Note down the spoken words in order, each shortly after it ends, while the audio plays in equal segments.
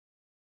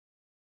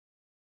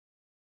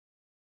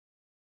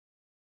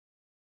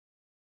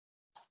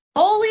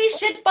Holy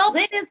shit balls,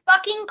 it is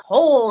fucking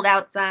cold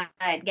outside,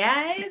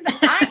 guys.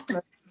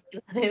 I'm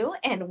Lou,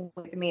 and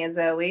with me as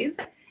always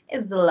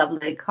is the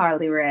lovely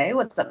Carly Ray.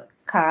 What's up,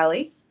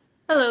 Carly?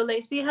 Hello,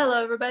 Lacey.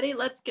 Hello, everybody.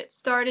 Let's get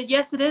started.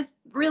 Yes, it is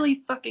really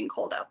fucking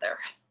cold out there.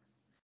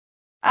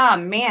 Oh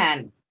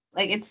man,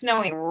 like it's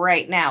snowing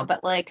right now,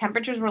 but like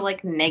temperatures were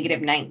like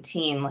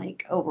 -19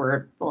 like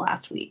over the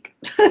last week.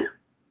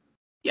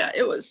 Yeah,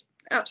 it was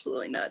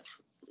absolutely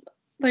nuts.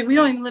 Like, we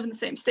don't even live in the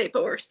same state,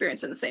 but we're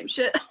experiencing the same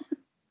shit.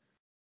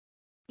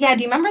 Yeah,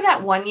 do you remember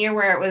that one year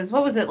where it was,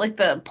 what was it, like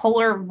the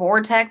polar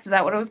vortex? Is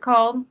that what it was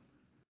called?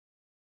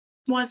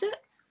 Was it?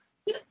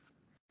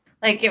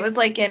 Like it was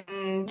like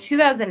in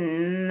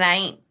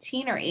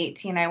 2019 or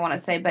 18, I want to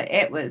say, but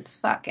it was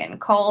fucking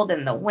cold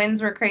and the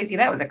winds were crazy.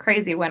 That was a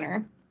crazy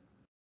winter.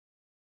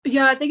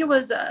 Yeah, I think it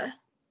was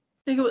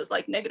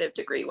like negative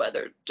degree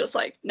weather, just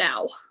like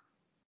now.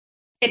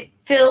 It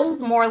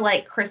feels more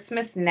like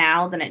Christmas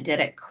now than it did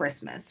at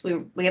Christmas.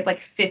 We had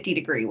like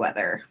 50-degree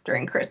weather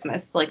during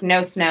Christmas, like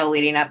no snow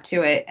leading up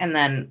to it, and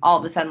then all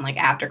of a sudden, like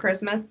after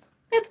Christmas,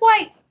 it's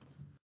white.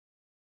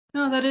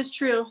 No, that is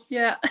true.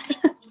 Yeah.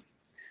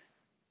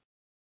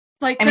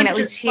 Like, I mean, at temperatures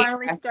least here.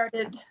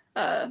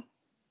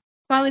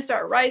 finally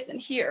start rising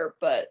here,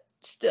 but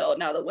still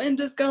now the wind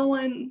is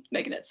going,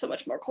 making it so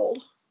much more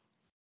cold.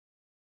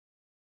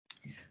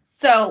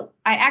 So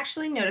I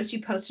actually noticed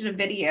you posted a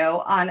video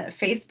on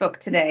Facebook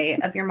today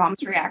of your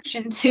mom's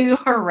reaction to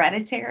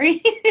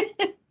Hereditary.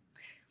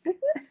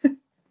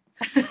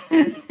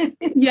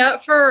 Yeah,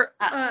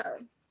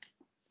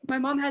 my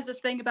mom has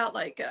this thing about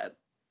like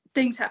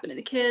things happening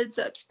to kids.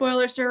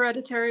 Spoilers to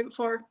Hereditary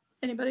before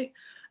anybody.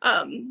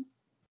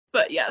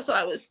 But yeah, so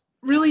I was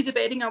really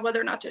debating on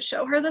whether or not to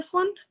show her this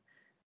one.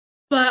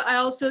 But I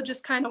also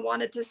just kind of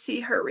wanted to see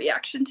her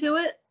reaction to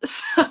it.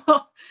 So,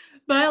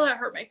 but I let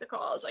her make the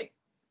call. I was like,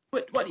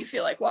 what do you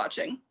feel like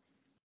watching?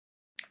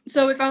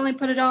 So we finally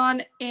put it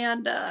on,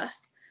 and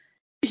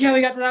yeah,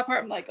 we got to that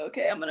part. I'm like,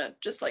 okay, I'm gonna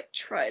just like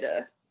try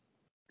to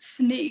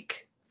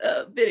sneak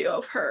a video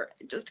of her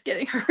just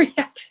getting her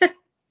reaction.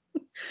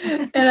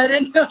 And I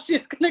didn't know she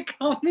was gonna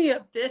call me a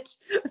bitch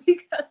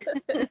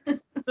because of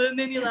it. So it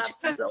made me laugh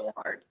so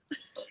hard.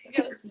 She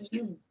goes,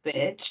 "You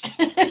bitch."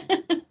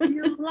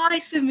 You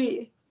lied to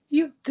me.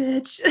 You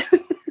bitch.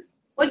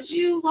 What'd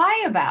you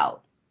lie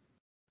about?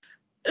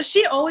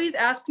 She always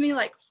asks me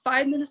like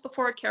 5 minutes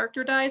before a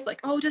character dies, like,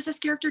 oh, does this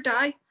character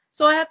die?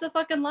 So I have to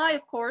fucking lie,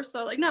 of course.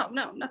 So like, no,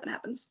 nothing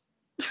happens.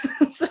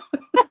 So,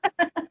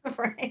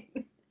 Right.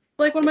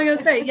 like, what am I gonna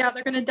say? Yeah,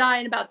 they're gonna die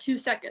in about 2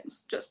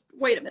 seconds. Just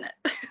wait a minute.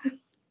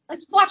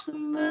 Let's watch the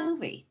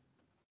movie.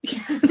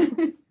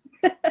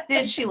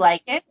 Did she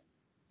like it?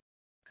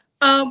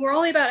 We're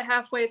only about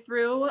halfway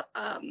through.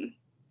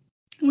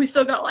 We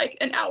still got like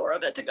an hour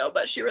of it to go,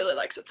 but she really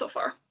likes it so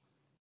far.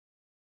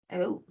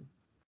 Oh.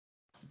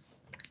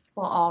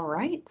 Well, all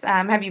right.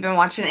 Have you been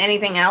watching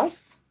anything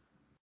else?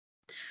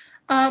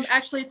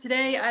 Actually,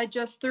 today I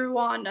just threw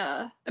on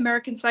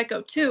American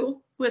Psycho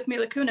 2 with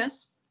Mila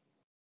Kunis.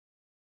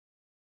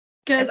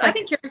 Because I've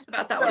been curious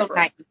about that one for.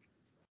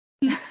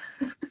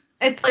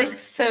 It's like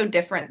so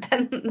different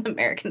than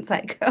American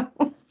Psycho.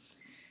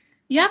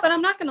 Yeah, but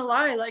I'm not gonna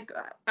lie, like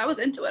I was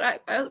into it. I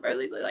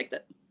really liked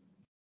it.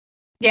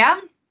 Yeah?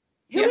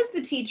 Who is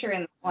the teacher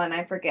in the one?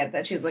 I forget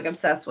that she's like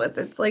obsessed with.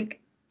 It's like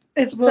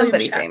it's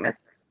somebody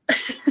famous.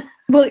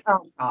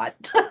 Oh God.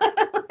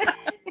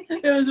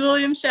 It was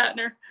William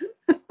Shatner.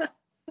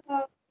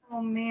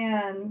 Oh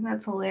man,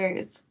 that's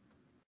hilarious.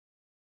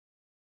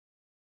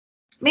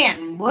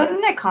 Man, what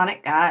an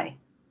iconic guy.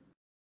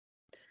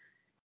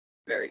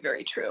 Very,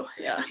 very true.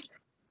 Yeah.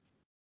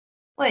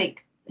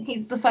 Like,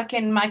 he's the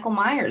fucking Michael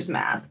Myers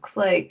masks.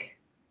 Like,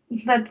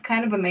 that's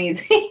kind of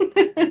amazing.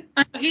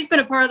 He's been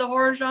a part of the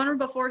horror genre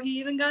before he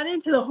even got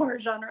into the horror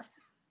genre.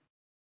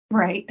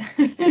 Right.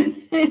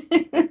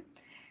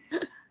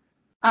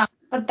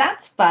 But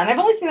that's fun. I've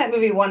only seen that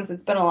movie once.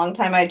 It's been a long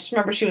time. I just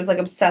remember she was like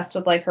obsessed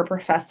with like her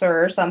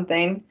professor or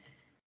something.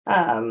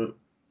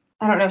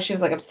 I don't know if she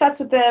was like obsessed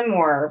with him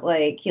or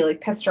like he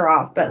like pissed her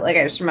off, but like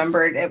I just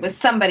remembered it was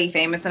somebody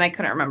famous and I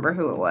couldn't remember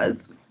who it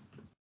was.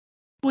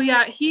 Well,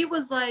 yeah, he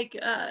was like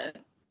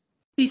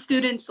these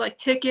students like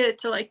ticket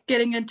to like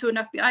getting into an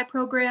FBI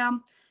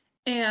program,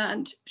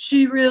 and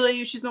she's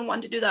been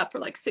wanting to do that for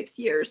like 6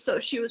 years, so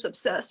she was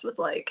obsessed with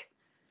like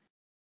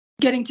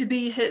getting to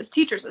be his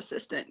teacher's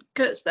assistant,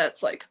 because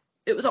that's like,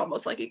 it was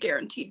almost like a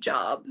guaranteed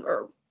job,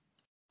 or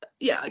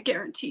yeah, a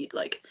guaranteed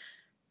like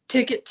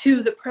ticket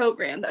to the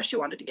program that she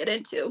wanted to get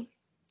into.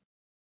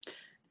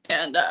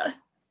 And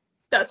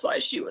that's why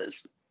she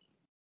was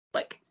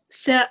like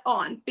set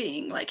on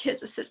being like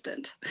his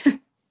assistant.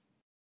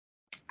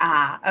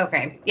 Ah,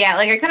 okay. Yeah,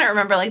 like I couldn't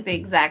remember like the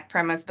exact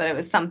premise, but it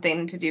was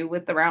something to do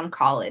with around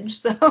college.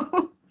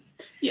 So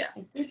yeah,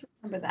 I did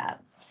remember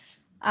that.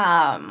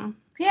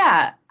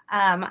 Yeah.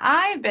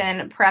 I've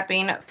been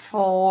prepping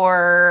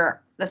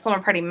for the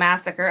Slumber Party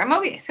Massacre. I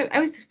always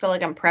feel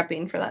like I'm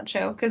prepping for that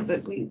show because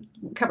we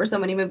cover so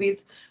many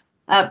movies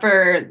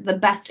for the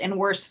best and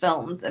worst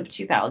films of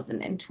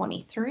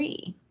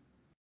 2023.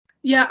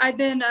 Yeah, I've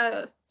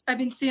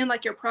been seeing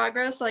like your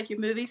progress, like your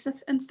movies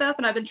and stuff,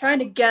 and I've been trying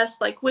to guess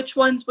like which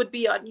ones would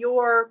be on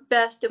your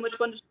best and which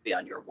ones would be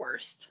on your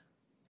worst.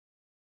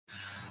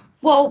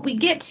 Well, we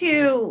get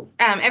to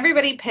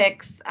everybody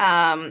picks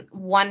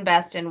one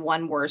best and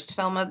one worst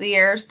film of the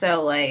year.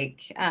 So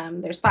like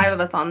there's 5 of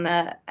us on the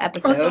Oh, so a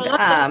episode.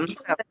 lot of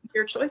those are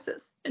your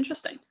choices.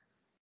 Interesting.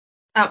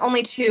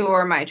 Only 2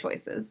 are my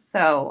choices.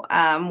 So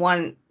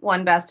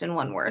one best and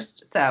one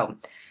worst. So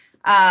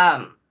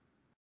I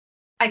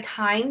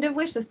kind of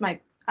wish this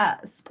might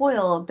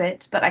spoil a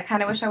bit, but I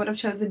kind of wish I would have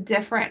chose a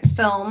different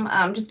film,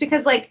 just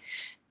because like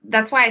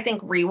that's why I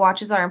think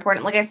rewatches are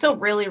important. Like I still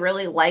really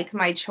really like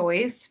my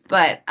choice,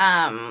 but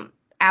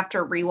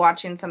after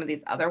rewatching some of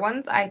these other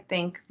ones, I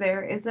think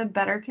there is a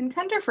better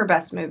contender for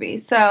best movie.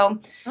 So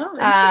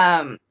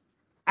I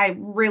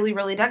really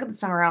really dug it this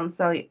time around.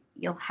 So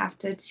you'll have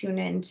to tune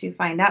in to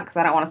find out because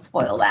I don't want to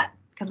spoil that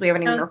because we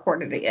haven't even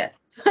recorded it yet.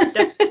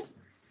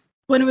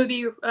 When would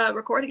we be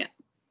recording it?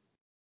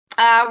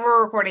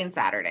 We're recording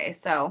Saturday,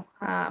 so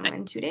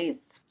in 2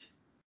 days.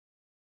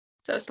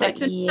 So stay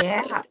tuned.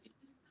 Yeah.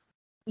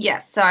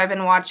 Yes, so I've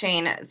been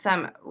watching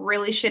some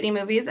really shitty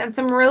movies and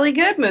some really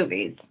good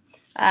movies.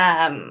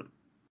 But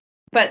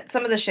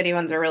some of the shitty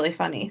ones are really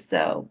funny,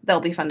 so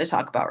they'll be fun to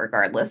talk about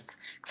regardless.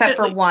 Except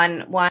for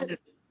one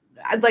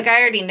like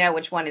I already know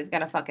which one is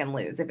gonna fucking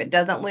lose. If it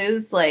doesn't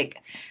lose, like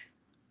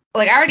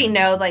I already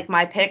know like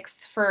my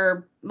picks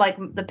for like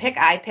the pick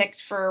I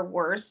picked for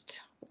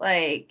worst,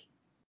 like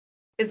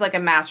is like a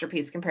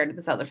masterpiece compared to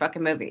this other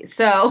fucking movie.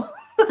 So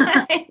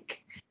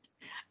like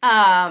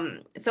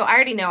so I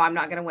already know I'm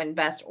not going to win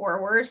best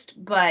or worst,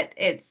 but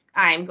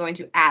I'm going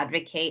to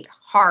advocate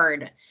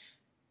hard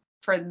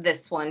for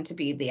this one to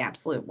be the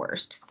absolute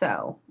worst.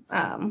 So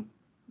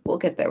we'll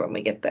get there when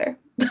we get there.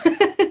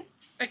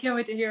 I can't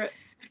wait to hear it.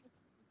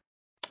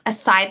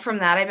 Aside from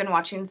that, I've been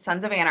watching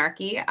Sons of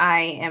Anarchy.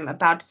 I am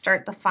about to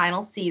start the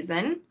final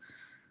season.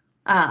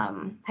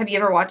 Have you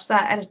ever watched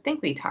that? I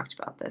think we talked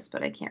about this,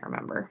 but I can't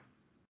remember.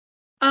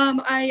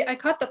 I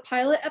caught the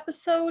pilot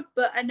episode,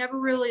 but I never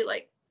really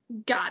like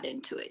got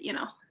into it, you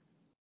know.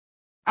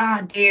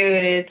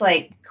 Dude, it's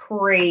like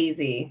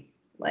crazy.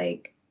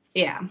 Like,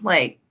 yeah,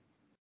 like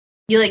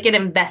you like get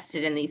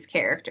invested in these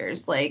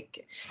characters.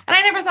 Like, and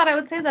I never thought I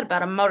would say that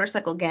about a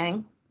motorcycle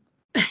gang.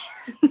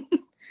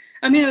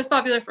 I mean, it was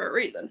popular for a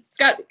reason. It's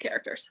got to be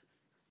characters.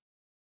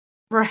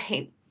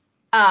 Right.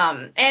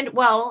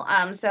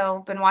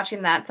 So been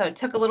watching that. So it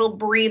took a little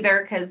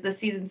breather because the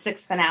season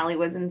 6 finale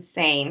was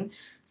insane.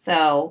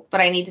 So,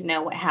 but I need to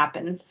know what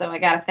happens. So I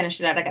got to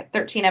finish it out. I got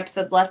 13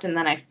 episodes left and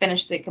then I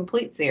finished the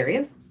complete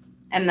series.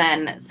 And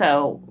then,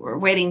 so we're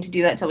waiting to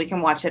do that till we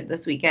can watch it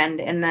this weekend.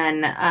 And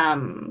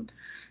then,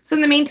 so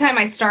in the meantime,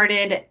 I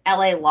started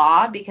LA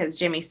Law because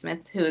Jimmy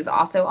Smith, who is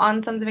also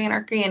on Sons of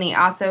Anarchy, and he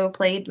also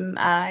played,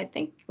 I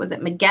think, was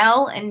it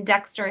Miguel and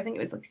Dexter? I think it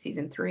was like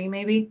season 3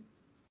 maybe.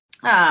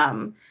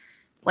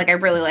 Like I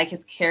really like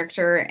his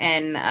character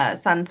in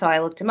Son, so I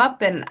looked him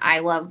up, and I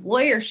love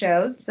lawyer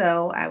shows,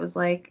 so I was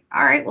like,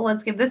 all right, well,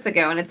 let's give this a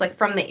go. And it's like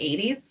from the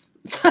 80s,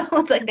 so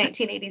it's like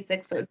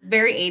 1986, so it's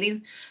very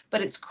 80s,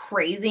 but it's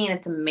crazy and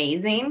it's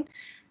amazing.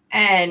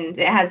 And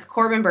it has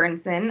Corbin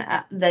Burnson,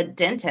 the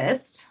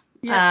dentist.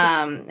 It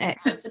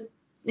has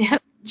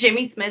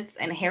Jimmy Smits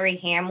and Harry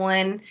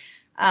Hamlin.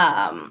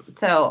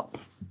 So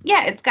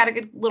yeah, it's got a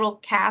good little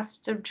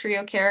cast of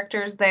trio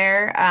characters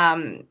there.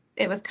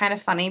 It was kind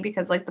of funny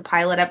because like the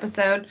pilot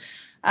episode,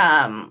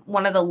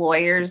 one of the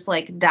lawyers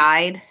like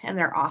died in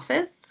their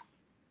office.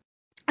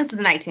 This is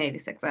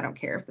 1986. I don't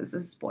care if this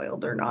is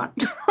spoiled or not.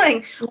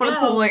 Like one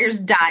of the lawyers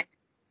died.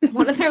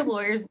 One of their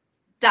lawyers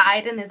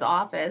died in his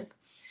office,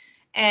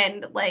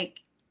 and like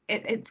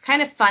it's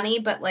kind of funny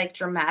but like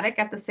dramatic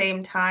at the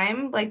same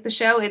time. Like the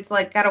show, it's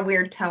like got a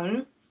weird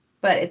tone,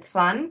 but it's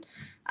fun.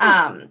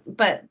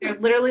 But they're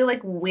literally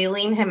like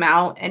wheeling him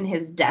out in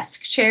his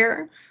desk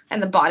chair,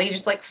 and the body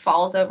just like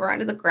falls over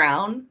onto the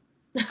ground.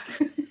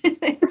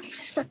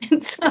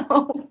 And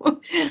so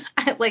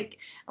I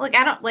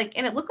don't like,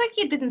 and it looked like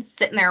he'd been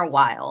sitting there a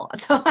while,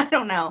 so I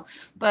don't know.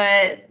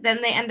 But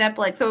then they end up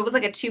like, so it was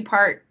like a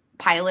 2-part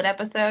pilot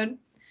episode.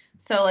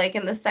 So like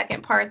in the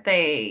second part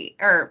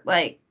or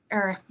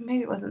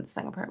maybe it wasn't the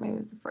second part, maybe it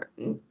was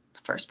the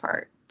first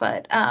part,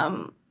 but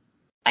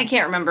I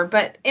can't remember.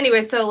 But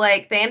anyway, so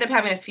like they end up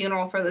having a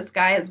funeral for this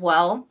guy as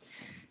well,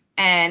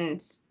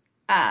 and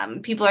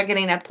people are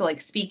getting up to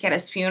like speak at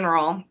his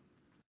funeral,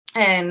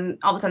 and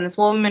all of a sudden this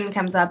woman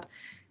comes up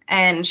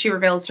and she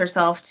reveals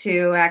herself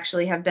to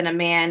actually have been a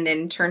man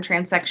and turned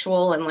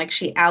transsexual, and like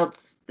she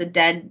outs the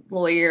dead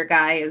lawyer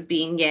guy as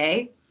being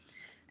gay.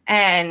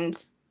 And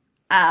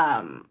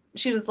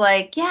she was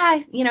like, yeah,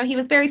 he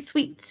was very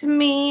sweet to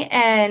me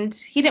and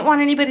he didn't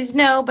want anybody to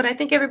know, but I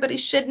think everybody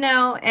should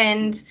know,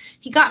 and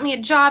he got me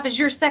a job as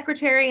your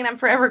secretary and I'm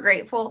forever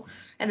grateful.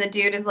 And the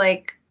dude is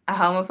like a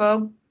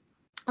homophobe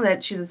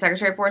that she's a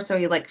secretary for, so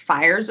he like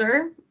fires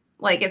her.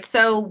 Like it's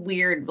so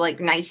weird,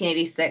 like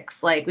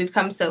 1986, like we've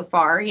come so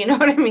far, you know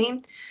what I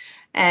mean?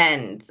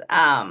 And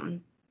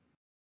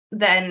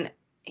then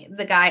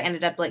the guy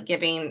ended up like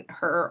giving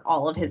her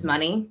all of his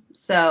money,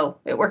 so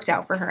it worked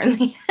out for her in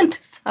the end.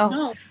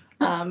 So,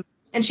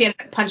 and she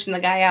ended up punching the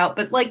guy out.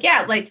 But like,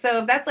 yeah, like, so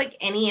if that's like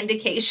any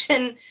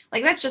indication,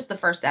 like that's just the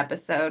first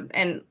episode,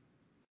 and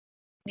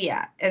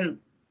yeah, and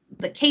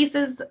the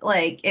cases,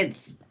 like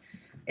it's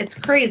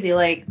crazy.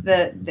 Like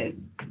the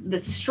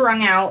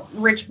strung out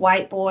rich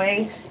white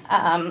boy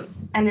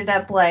ended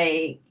up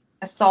like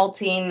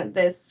assaulting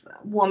this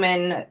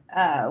woman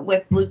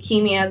with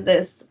leukemia,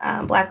 this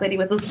black lady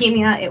with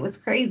leukemia. It was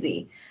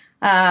crazy.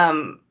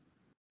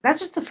 That's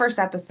just the first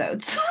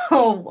episode.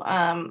 So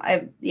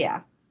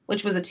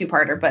which was a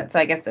two-parter, but so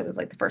I guess it was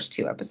like the first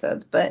two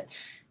episodes. But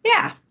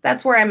yeah,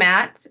 that's where I'm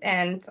at,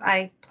 and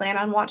I plan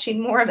on watching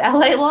more of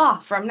LA Law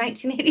from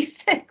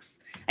 1986.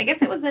 I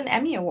guess it was an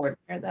Emmy Award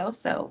winner though,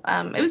 so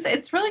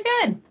it's really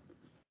good.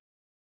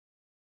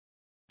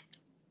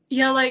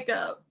 Yeah, like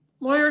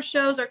lawyer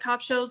shows or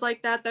cop shows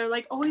like that, they're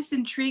like always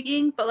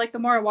intriguing, but like the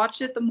more I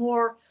watch it, the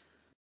more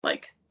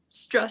like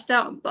stressed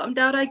out and bummed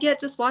out I get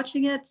just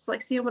watching it, just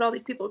like seeing what all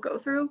these people go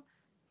through.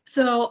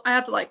 So I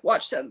have to like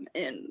watch them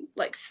in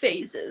like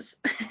phases.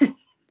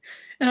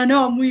 And I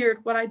know I'm weird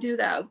when I do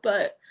that,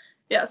 but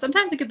yeah,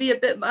 sometimes it could be a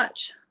bit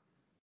much.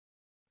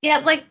 Yeah,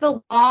 like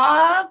the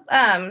law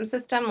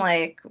system,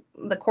 like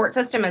the court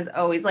system has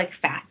always like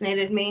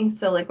fascinated me.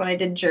 So like when I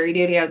did jury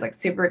duty, I was like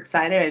super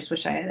excited. I just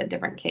wish I had a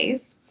different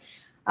case.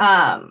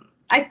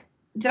 I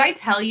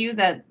tell you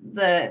that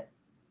the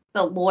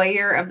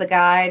lawyer of the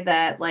guy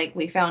that like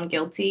we found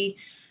guilty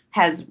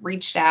has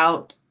reached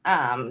out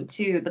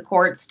to the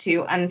courts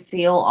to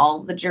unseal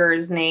all of the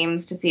jurors'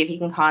 names to see if he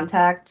can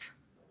contact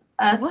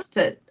us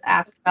to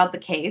ask about the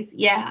case.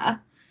 Yeah.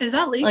 Is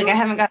that legal? Like I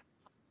haven't got.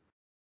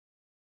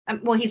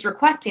 Well, he's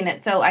requesting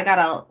it. So I got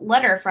a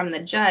letter from the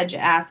judge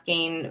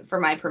asking for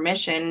my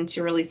permission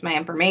to release my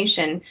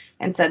information,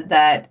 and said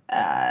that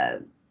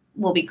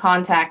we'll be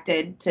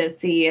contacted to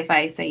see if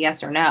I say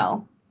yes or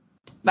no.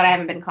 But I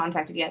haven't been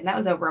contacted yet, and that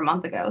was over a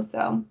month ago.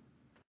 So.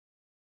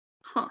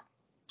 Huh.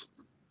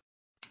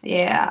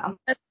 Yeah.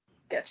 That's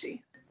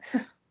sketchy.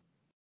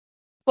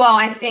 Well,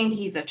 I think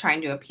he's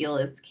trying to appeal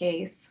his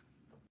case.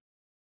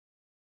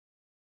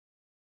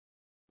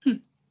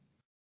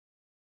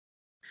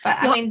 But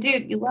I mean,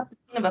 dude, you left the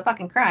scene of a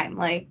fucking crime.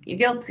 Like, you're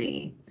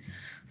guilty.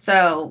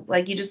 So,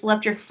 like, you just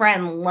left your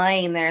friend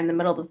lying there in the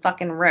middle of the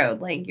fucking road.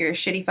 Like, you're a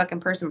shitty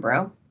fucking person,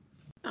 bro.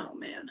 Oh,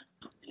 man.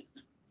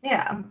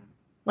 Yeah.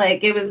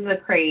 Like, it was a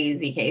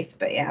crazy case,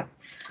 but yeah.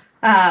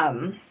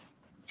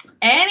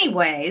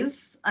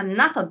 Anyways,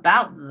 enough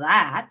about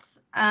that.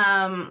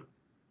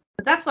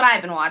 But that's what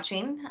I've been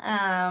watching.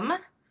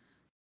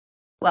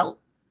 Well,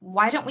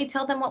 why don't we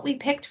tell them what we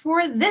picked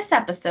for this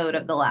episode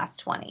of The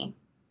Last 20?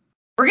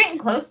 We're getting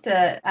close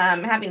to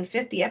having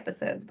 50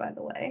 episodes, by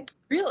the way.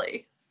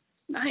 Really?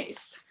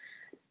 Nice.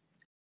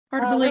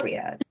 Hard to Where believe. are we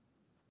at?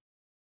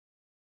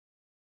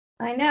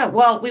 I know.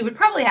 Well, we would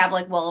probably have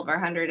like well over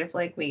 100 if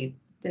like we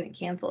didn't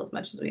cancel as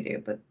much as we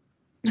do, but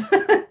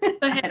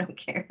I don't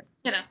care.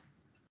 You know.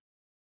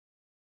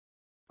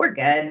 We're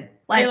good.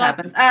 Life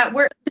happens.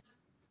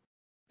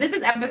 This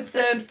is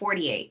episode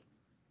 48.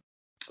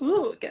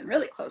 Ooh, getting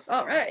really close.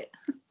 All right.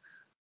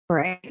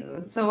 Right.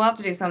 So we'll have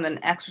to do something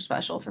extra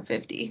special for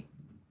 50.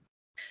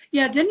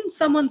 Yeah, didn't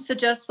someone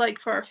suggest like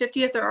for our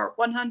 50th or our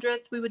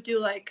 100th we would do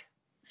like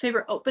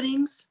favorite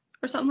openings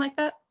or something like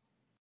that?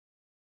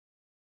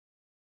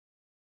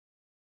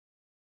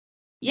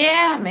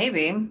 Yeah,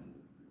 maybe.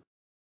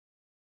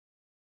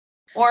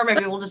 Or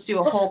maybe we'll just do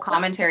a whole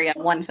commentary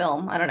on one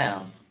film. I don't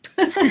know.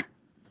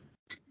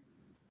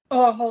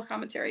 Oh, a whole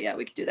commentary. Yeah,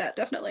 we could do that,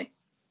 definitely.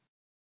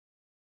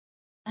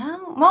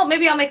 Well,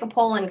 maybe I'll make a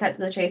poll and cut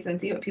to the chase and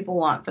see what people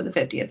want for the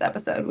 50th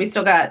episode. We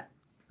still got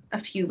a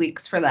few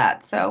weeks for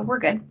that, so we're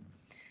good.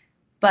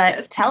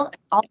 But tell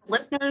all the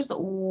listeners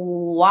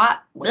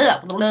what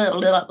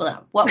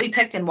we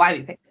picked and why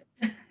we picked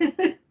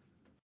it.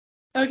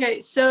 Okay,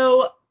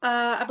 so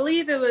I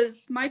believe it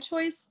was my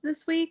choice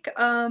this week.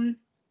 And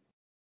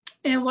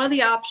one of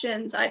the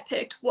options I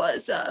picked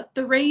was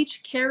The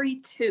Rage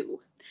Carrie 2.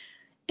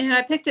 And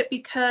I picked it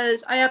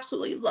because I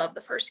absolutely love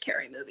the first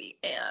Carrie movie.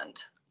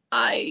 And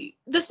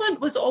this one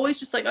was always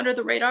just like under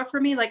the radar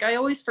for me. Like I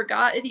always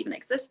forgot it even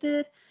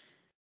existed.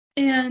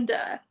 And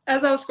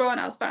as I was scrolling,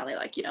 I was finally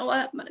like, you know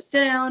what? I'm going to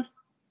sit down.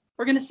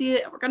 We're going to see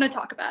it and we're going to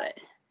talk about it.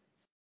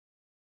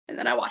 And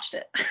then I watched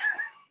it.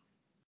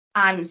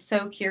 I'm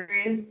so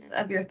curious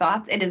of your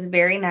thoughts. It is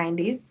very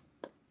 90s.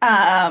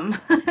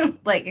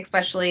 Like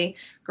especially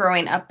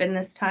growing up in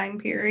this time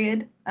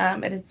period.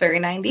 It is very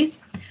 90s.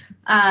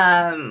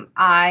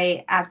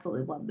 I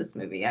absolutely love this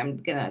movie. I'm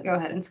gonna go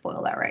ahead and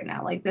spoil that right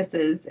now. Like this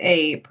is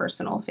a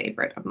personal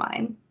favorite of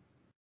mine.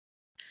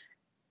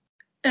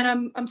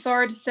 And I'm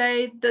sorry to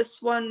say this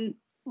one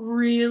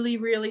really,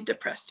 really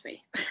depressed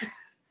me.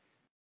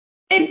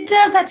 It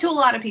does that to a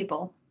lot of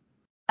people.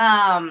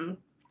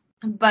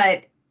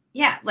 But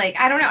yeah, like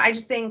I don't know. I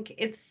just think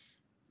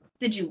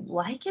did you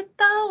like it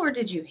though, or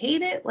did you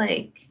hate it?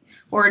 Like,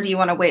 or do you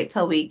want to wait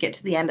till we get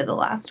to the end of the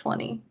last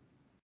 20?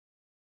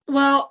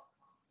 Well,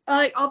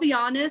 I'll be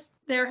honest,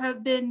 there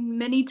have been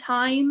many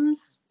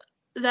times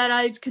that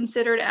I've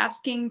considered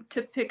asking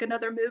to pick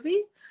another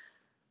movie,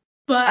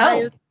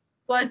 but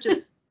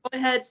just go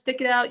ahead,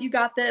 stick it out, you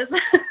got this.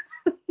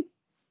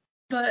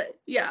 But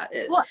yeah.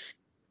 Well,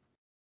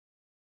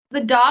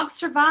 the dog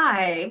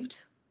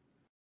survived.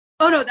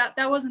 Oh no,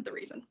 that wasn't the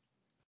reason.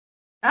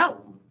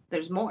 Oh,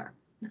 there's more.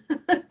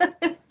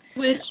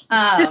 Which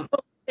I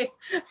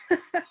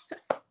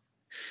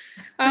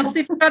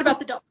honestly forgot about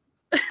the dog.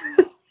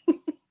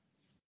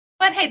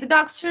 But hey, the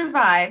dog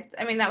survived.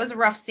 I mean, that was a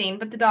rough scene,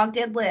 but the dog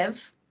did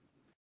live.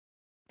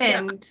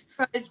 And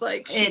it's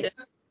like she did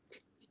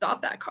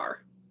stop that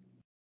car.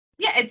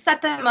 Yeah, it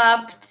set them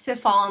up to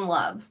fall in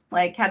love.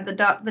 Like, had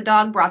the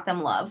dog brought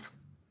them love.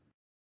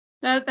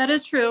 That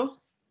is true.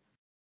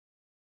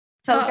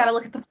 So we gotta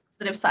look at the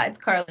positive sides,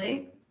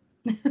 Carly.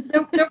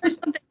 there was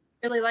something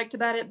I really liked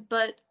about it,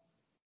 but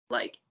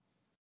like,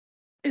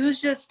 it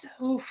was just,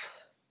 oof.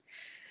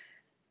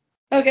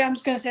 Okay, I'm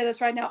just gonna say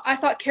this right now. I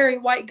thought Carrie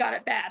White got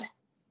it bad,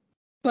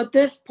 but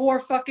this poor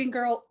fucking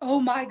girl, oh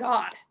my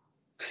god.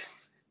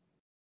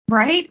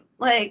 Right?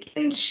 Like,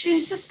 and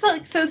she's just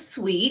like so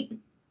sweet.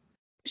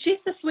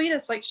 She's the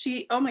sweetest. Like,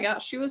 oh my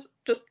gosh, she was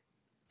just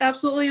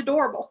absolutely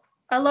adorable.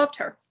 I loved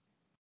her.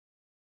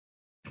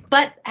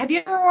 But have you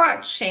ever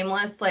watched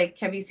Shameless? Like,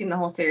 have you seen the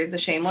whole series of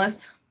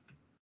Shameless?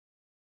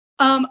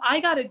 I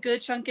got a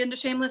good chunk into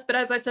Shameless, but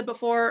as I said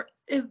before,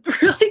 it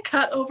really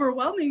got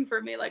overwhelming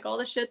for me, like all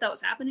the shit that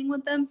was happening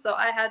with them. So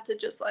I had to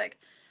just like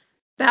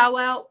bow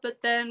out.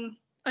 But then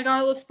I got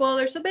a little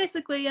spoiler. So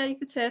basically, yeah, you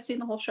could say I've seen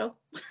the whole show.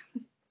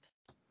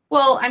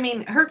 Well, I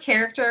mean, her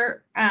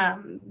character,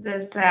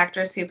 this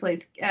actress who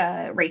plays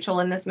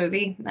Rachel in this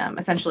movie,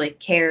 essentially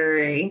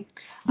Carrie.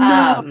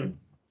 No.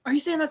 Are you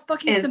saying that's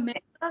fucking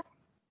Samantha?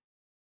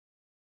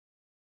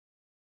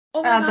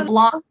 Oh my God, the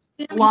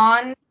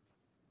blonde.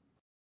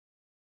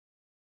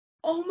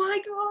 Oh my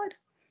god.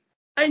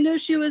 I knew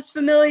she was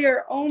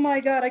familiar. Oh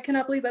my god, I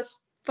cannot believe that's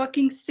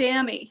fucking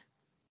Sammy.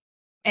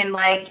 And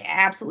like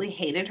absolutely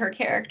hated her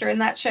character in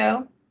that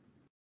show.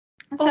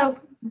 So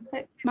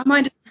my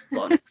mind is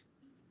blown.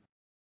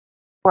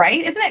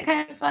 Right? Isn't it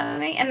kind of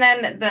funny? And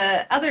then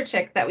the other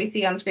chick that we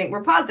see on screen,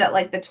 we're paused at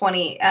like the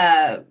 20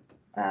 oh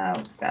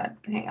god,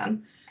 hang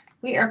on.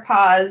 We are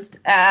paused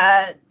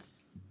at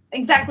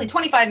exactly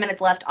 25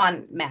 minutes left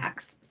on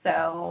Max.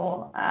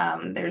 So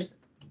there's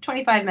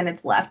 25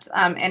 minutes left.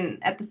 And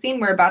at the scene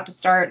we're about to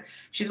start,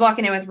 she's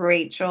walking in with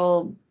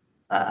Rachel.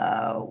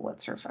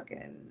 What's her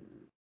fucking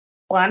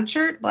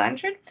Blanchard?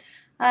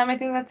 I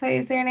think that's how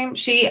you say her name.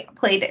 She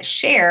played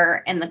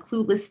Cher in the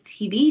Clueless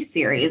TV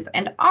series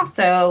and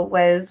also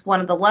was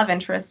one of the love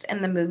interests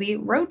in the movie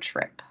Road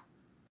Trip.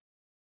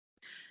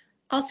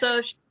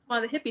 Also, she's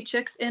one of the hippie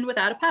chicks in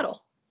Without a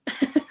Paddle.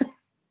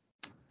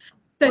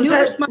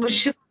 Was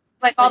she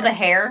like all the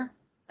hair?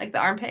 Like the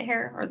armpit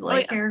hair or the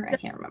leg hair? I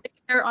can't remember.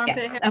 Hair,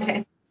 armpit hair.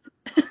 Okay.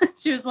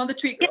 She was one of the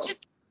treat girls.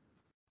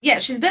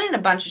 She's been in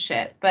a bunch of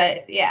shit,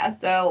 but yeah,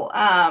 so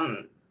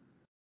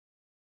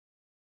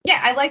yeah,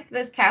 I like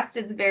this cast.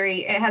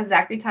 It has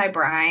Zachary Ty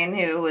Bryan,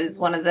 who was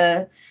one of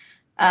the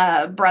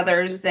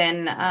brothers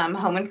in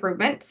Home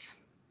Improvement.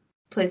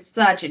 Plays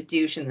such a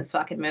douche in this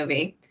fucking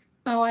movie.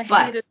 Oh, I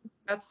hate it.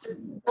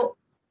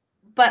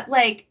 But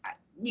like,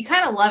 you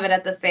kind of love it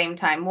at the same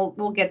time.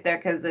 We'll get there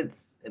because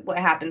it's what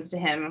happens to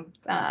him.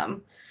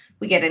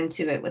 We get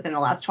into it within the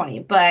last 20,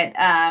 but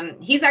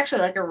he's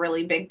actually like a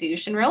really big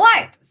douche in real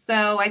life.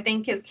 So I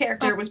think his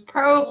character was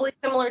probably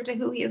similar to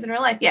who he is in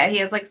real life. Yeah, he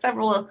has like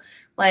several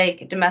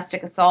like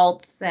domestic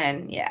assaults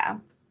and yeah.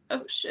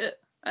 Oh shit,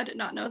 I did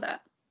not know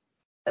that.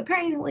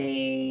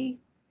 Apparently,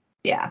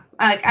 yeah.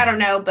 I don't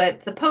know,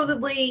 but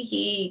supposedly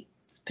he's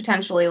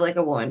potentially like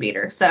a woman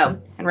beater.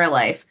 So in real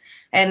life.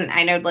 And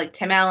I know like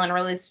Tim Allen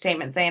released a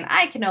statement saying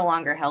I can no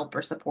longer help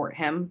or support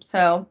him.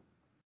 So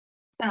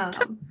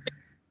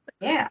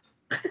yeah.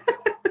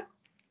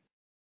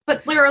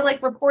 But there are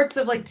like reports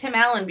of like Tim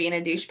Allen being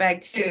a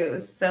douchebag too.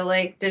 So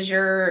like, does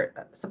your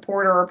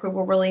support or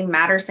approval really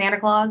matter, Santa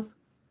Claus?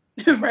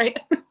 Right.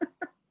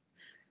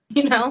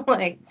 You know,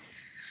 like,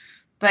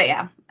 but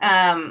yeah.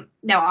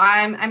 No,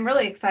 I'm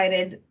really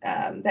excited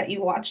that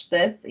you watched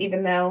this,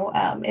 even though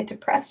it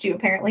depressed you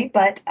apparently.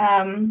 But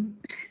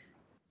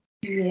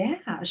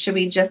yeah, should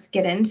we just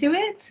get into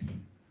it?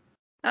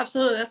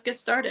 Absolutely. Let's get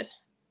started.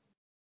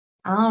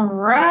 All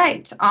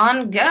right,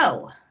 on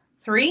go.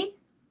 3,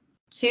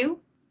 2,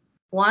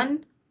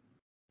 1,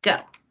 go.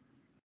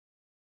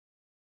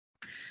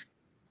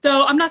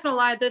 So I'm not gonna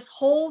lie, this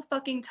whole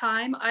fucking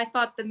time I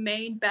thought the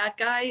main bad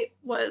guy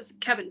was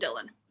Kevin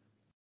Dillon.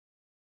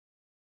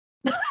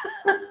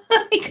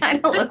 He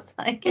kind of looks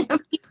like him.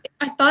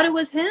 I thought it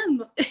was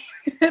him,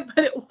 but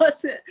it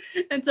wasn't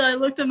until I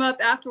looked him up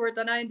afterwards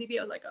on IMDb.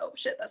 I was like, oh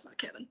shit, that's not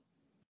Kevin.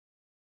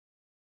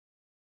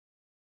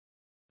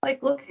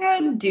 Like, look how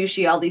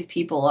douchey all these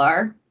people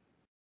are.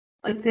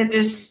 Like, they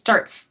just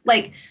starts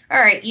like, all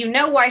right, you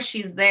know why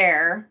she's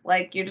there.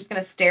 Like, you're just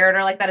gonna stare at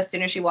her like that as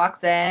soon as she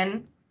walks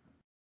in.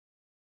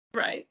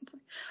 Right.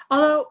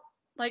 Although,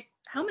 like,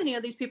 how many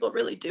of these people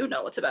really do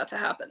know what's about to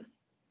happen?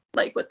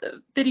 like with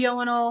the video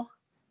and all.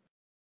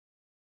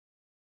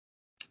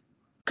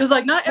 Because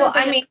like not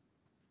everybody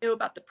knew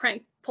about the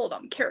prank pulled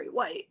on Carrie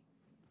White.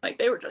 Like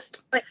they were just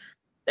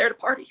there to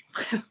party.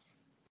 Did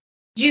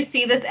you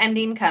see this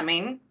ending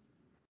coming?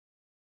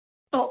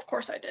 Oh, of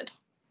course I did.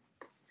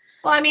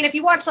 Well, I mean, if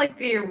you watch like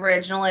the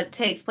original, it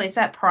takes place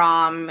at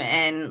prom,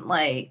 and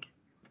like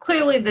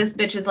clearly this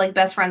bitch is like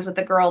best friends with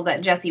the girl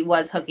that Jesse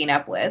was hooking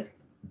up with.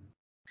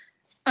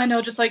 I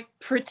know, just like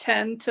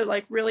pretend to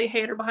like really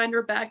hate her behind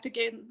her back to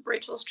gain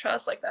Rachel's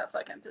trust, like that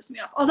fucking pissed me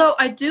off. Although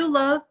I do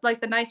love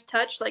like the nice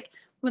touch, like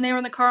when they were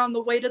in the car on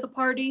the way to the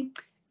party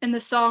and the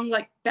song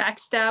like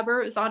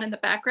Backstabber is on in the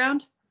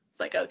background. It's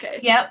like, okay.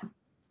 Yep.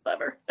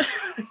 Clever.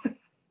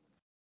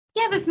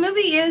 Yeah, this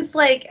movie is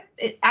like,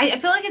 I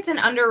feel like it's an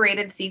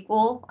underrated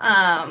sequel.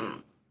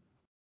 I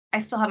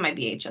still have my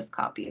VHS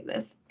copy of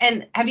this.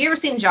 And have you ever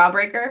seen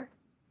Jawbreaker?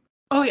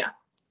 Oh, yeah.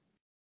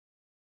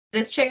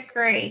 This chick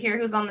right here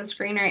who's on the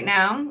screen right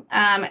now,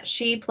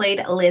 she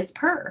played Liz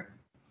Purr.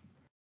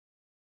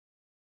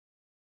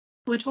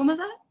 Which one was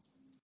that?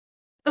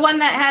 The one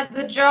that had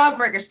the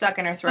jawbreaker stuck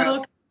in her throat. Oh,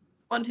 okay.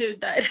 One who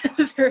died at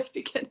the very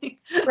beginning.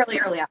 Really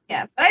early on,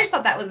 yeah. But I just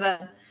thought that was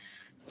a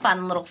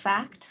fun little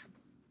fact.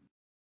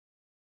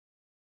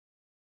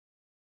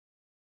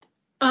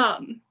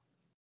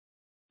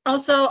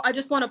 Also, I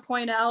just want to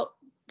point out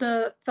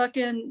the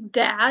fucking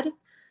dad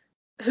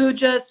who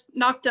just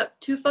knocked up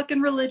two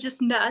fucking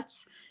religious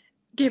nuts,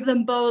 gave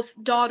them both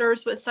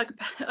daughters with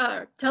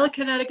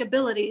telekinetic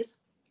abilities,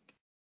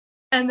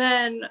 and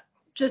then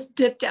just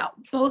dipped out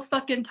both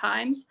fucking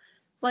times.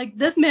 Like,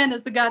 this man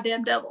is the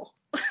goddamn devil.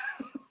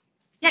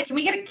 Yeah, can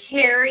we get a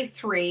Carrie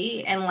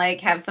 3 and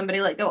like have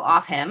somebody like go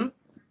off him?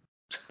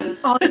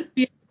 Oh, that'd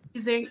be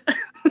amazing.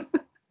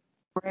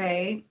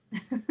 Right.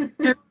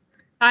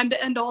 Time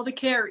to end all the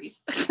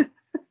Carries.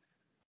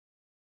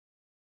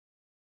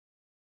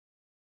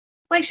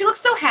 Like, she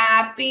looks so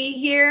happy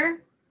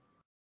here.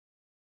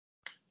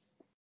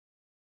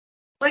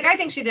 Like, I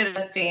think she did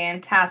a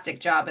fantastic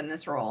job in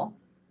this role.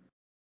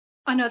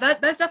 I know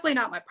that's definitely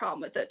not my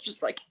problem with it.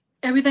 Just like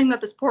everything that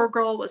this poor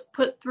girl was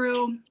put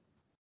through,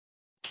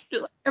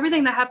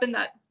 everything that happened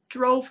that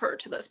drove her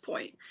to this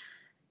point.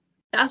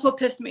 That's what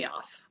pissed me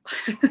off.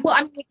 Well,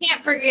 I mean, we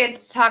can't forget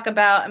to talk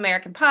about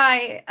American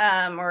Pie,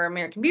 or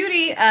American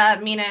Beauty,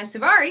 Mina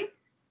Suvari.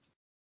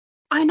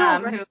 I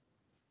know, right?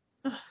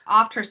 Who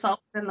offed herself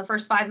in the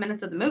first 5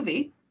 minutes of the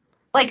movie.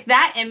 Like,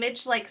 that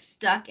image, like,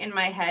 stuck in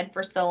my head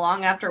for so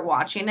long after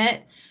watching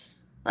it.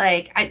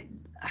 Like,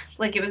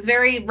 it was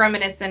very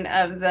reminiscent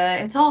of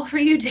the "It's all for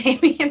you,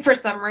 Damien" for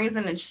some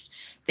reason. It's just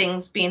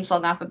things being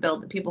flung off a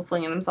building, people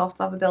flinging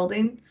themselves off a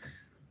building.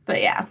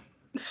 But yeah.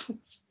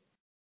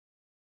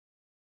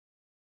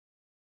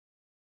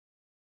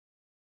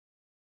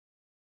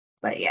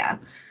 But yeah.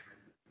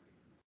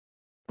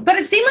 But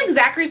it seemed like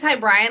Zachary Ty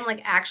Bryan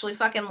like actually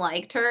fucking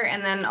liked her,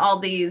 and then all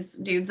these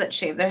dudes that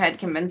shaved their head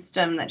convinced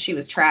him that she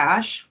was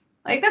trash.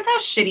 Like, that's how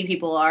shitty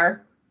people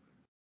are.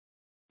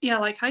 Yeah,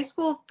 like high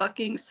school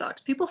fucking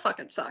sucks. People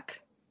fucking suck.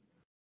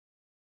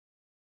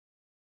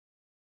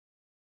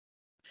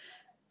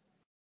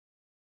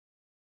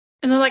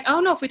 And then like I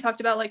don't know if we talked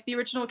about like the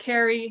original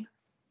Carrie,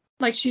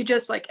 like she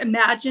just like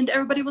imagined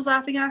everybody was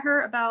laughing at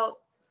her about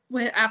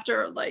when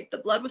after like the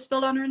blood was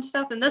spilled on her and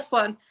stuff. And this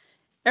one,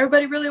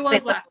 everybody really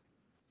was laughing.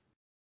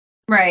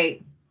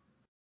 Right.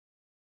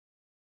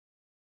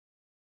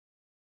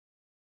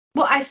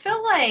 Well, I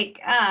feel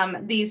like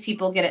these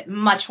people get it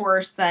much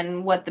worse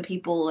than what the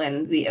people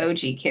in the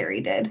OG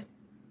Carrie did.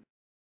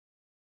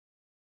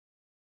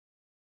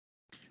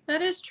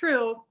 That is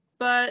true,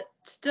 but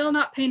still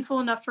not painful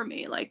enough for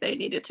me. Like they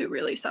needed to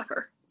really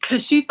suffer.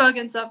 Cause she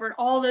fucking suffered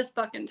all this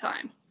fucking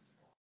time.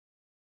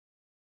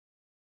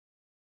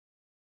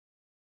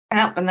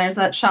 Oh, and there's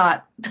that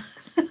shot.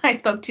 I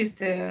spoke too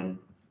soon.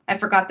 I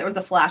forgot there was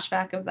a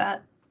flashback of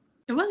that.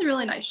 It was a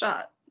really nice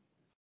shot.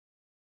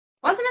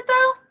 Wasn't it,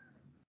 though?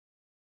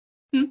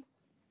 Hmm?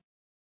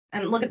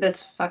 And look at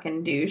this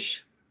fucking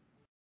douche.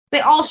 They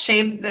all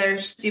shaved their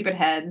stupid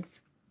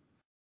heads.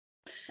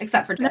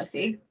 Except for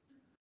Jesse.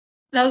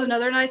 That was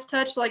another nice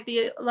touch. Like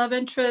the love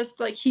interest,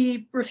 like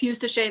he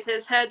refused to shave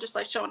his head, just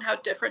like showing how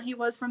different he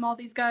was from all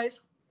these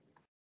guys.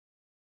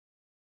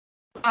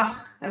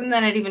 And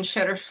then it even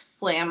showed her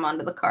slam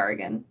onto the car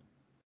again.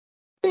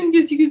 I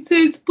guess you could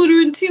say split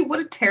her in two. What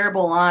a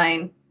terrible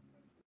line.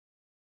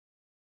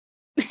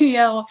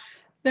 Yeah, well,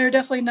 they're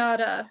definitely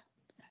not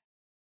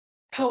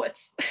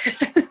poets.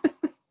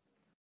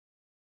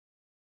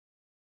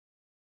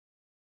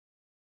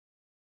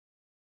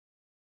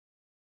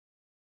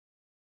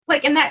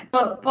 Like, and that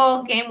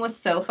football game was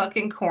so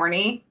fucking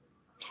corny.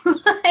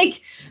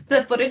 Like,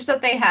 the footage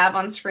that they have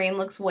on screen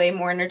looks way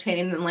more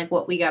entertaining than, like,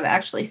 what we got to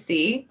actually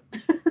see.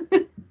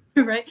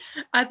 Right?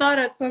 I thought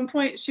at some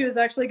point she was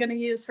actually going to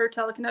use her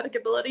telekinetic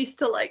abilities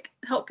to, like,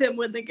 help him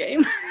win the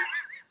game.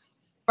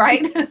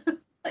 Right?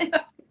 Like,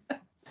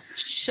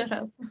 should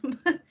have.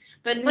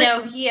 But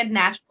no, he had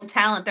natural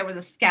talent. There was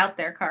a scout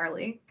there,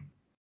 Carly.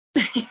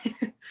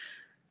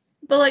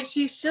 But, like,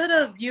 she should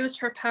have used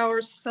her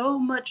powers so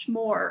much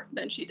more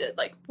than she did.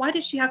 Like, why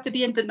does she have to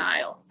be in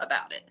denial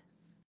about it?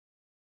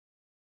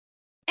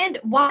 And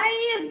why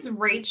is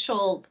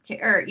Rachel's,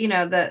 or,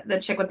 the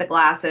chick with the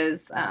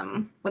glasses,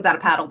 without a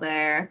paddle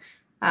there,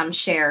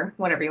 Cher,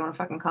 whatever you want to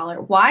fucking call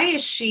her, why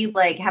is she,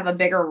 like, have a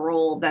bigger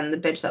role than the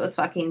bitch that was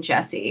fucking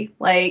Jesse?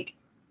 Like,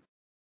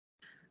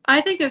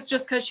 I think it's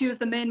just because she was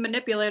the main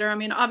manipulator. I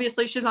mean,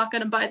 obviously she's not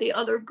going to buy the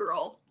other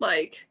girl,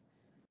 like,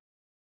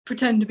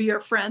 pretend to be her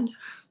friend.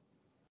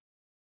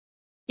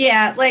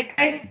 yeah, like,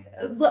 and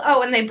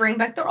they bring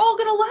back, they're all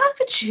gonna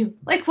laugh at you.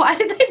 Like, why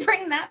did they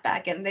bring that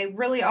back in? They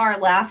really are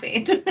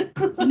laughing.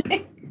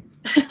 like,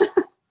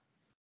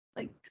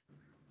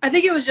 I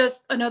think it was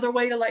just another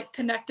way to, like,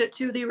 connect it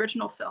to the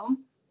original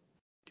film.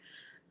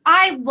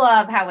 I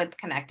love how it's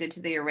connected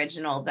to the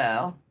original,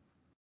 though.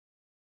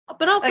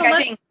 But also,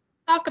 like, let's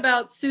talk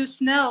about Sue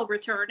Snell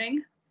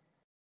returning.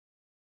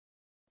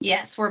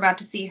 Yes, we're about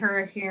to see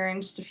her here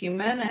in just a few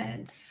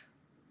minutes.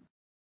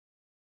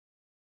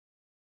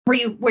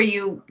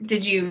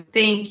 Did you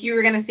think you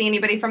were going to see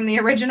anybody from the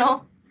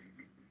original?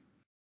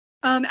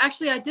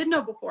 Actually, I did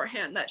know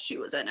beforehand that she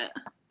was in it.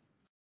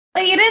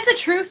 Like, it is a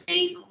true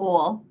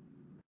sequel.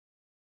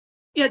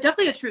 Yeah,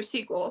 definitely a true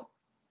sequel.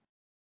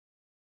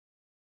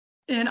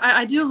 And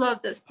I do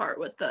love this part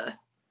with the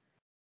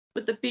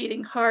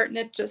beating heart, and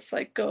it just,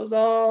 like, goes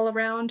all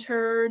around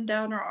her and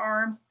down her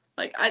arm.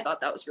 Like, I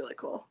thought that was really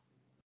cool.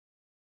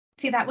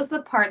 See, that was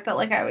the part that,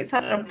 like, I always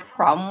had a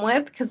problem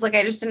with, because, like,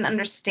 I just didn't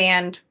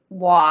understand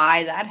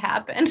why that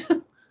happened.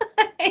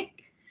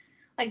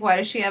 Like, why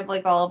does she have,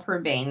 like, all of her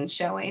veins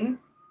showing?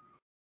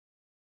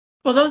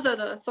 Well, those are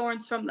the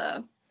thorns from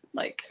the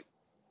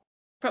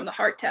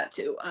heart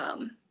tattoo.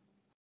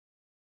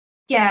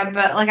 Yeah,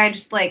 but, like, I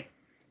just, like,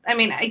 I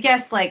mean, I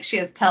guess, like, she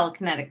has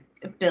telekinetic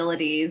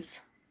abilities.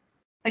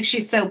 Like,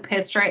 she's so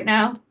pissed right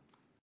now.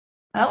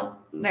 Oh,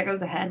 there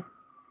goes a head.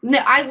 No,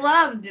 I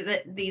love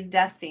these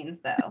death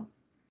scenes, though.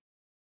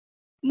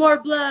 More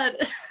blood.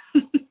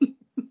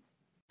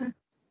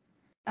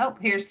 Oh,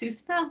 here's Sue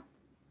Snell.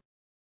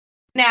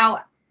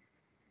 Now,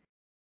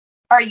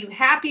 are you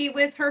happy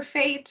with her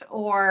fate,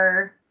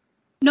 or?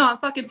 No, I'm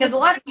fucking pissed. Because a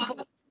lot of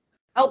people.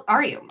 Oh,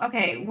 are you?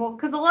 Okay, well,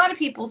 because a lot of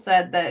people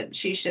said that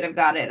she should have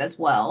got it as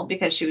well,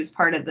 because she was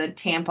part of the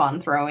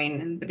tampon throwing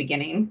in the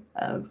beginning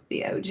of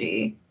the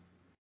OG.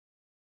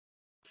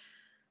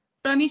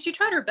 But I mean, she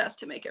tried her best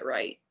to make it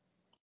right.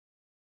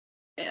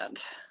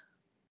 And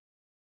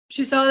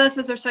she saw this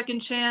as her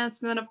second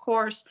chance, and then, of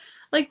course,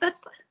 like,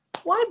 that's,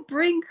 why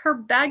bring her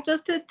back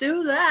just to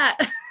do that?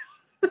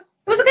 It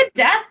was a good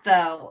death,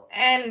 though.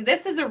 And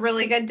this is a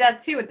really good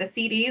death, too, with the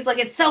CDs. Like,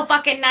 it's so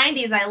fucking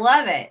 90s. I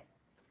love it.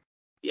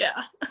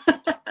 Yeah.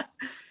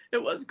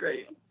 It was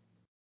great.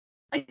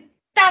 Like,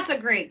 that's a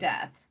great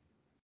death.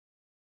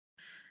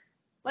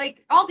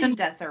 Like, all these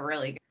deaths are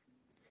really good.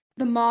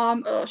 The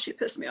mom, oh, she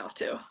pissed me off,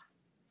 too.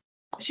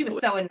 She was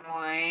so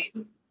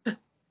annoying.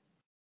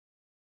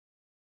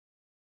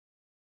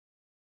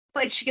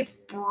 Like, she gets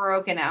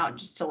broken out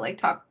just to,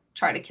 like,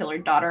 try to kill her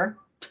daughter.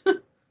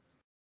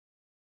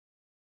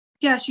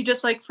 Yeah, she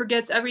just, like,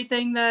 forgets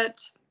everything that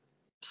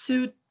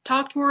Sue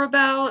talked to her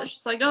about.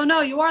 She's like, oh,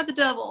 no, you are the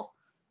devil.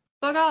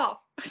 Fuck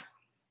off.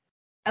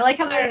 I like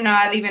how they're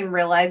not even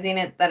realizing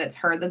it, that it's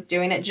her that's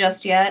doing it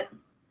just yet.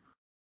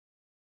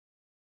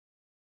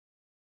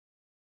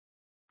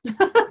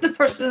 The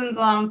person's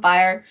on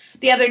fire.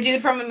 The other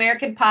dude from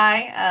American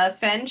Pie,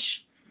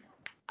 Finch.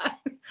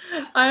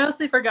 I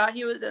honestly forgot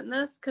he was in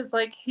this, because,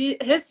 like,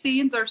 his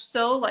scenes are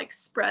so, like,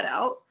 spread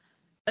out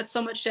that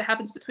so much shit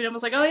happens between them. I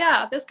was like, oh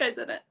yeah, this guy's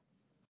in it.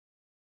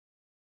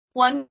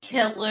 One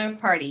killer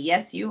party.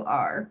 Yes, you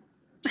are.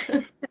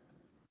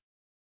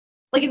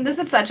 Like, and this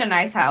is such a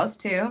nice house,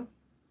 too.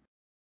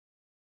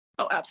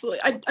 Oh,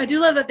 absolutely. I do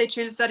love that they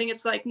changed the setting.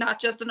 It's, like, not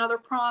just another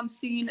prom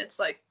scene. It's,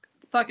 like,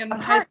 fucking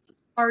high school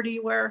party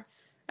where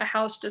a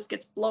house just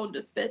gets blown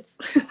to bits.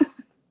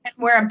 And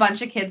where a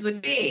bunch of kids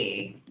would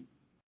be.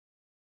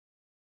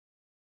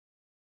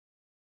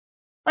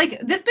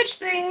 Like, this bitch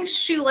thinks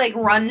she, like,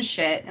 runs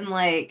shit and,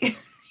 like,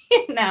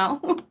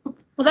 Well,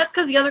 that's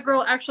because the other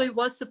girl actually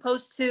was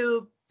supposed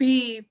to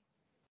be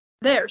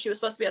there. She was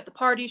supposed to be at the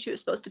party. She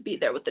was supposed to be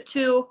there with the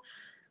two,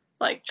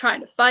 like,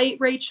 trying to fight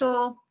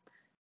Rachel.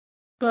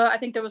 But I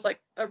think there was, like,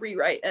 a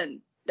rewrite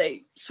and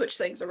they switched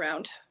things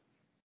around.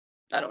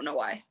 I don't know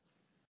why.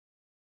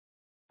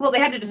 Well, they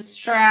had to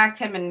distract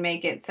him and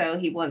make it so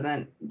he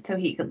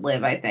could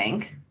live, I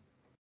think.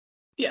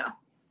 Yeah.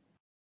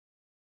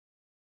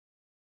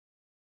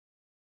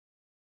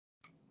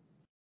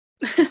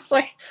 It's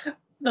like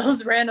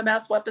those random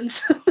ass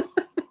weapons.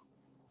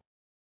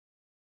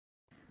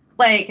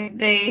 Like,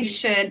 they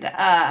should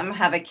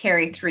have a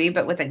Carrie 3,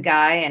 but with a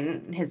guy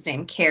and his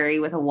name Carrie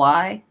with a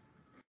Y.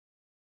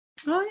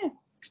 Oh, yeah.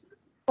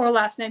 Or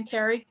last name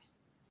Carrie.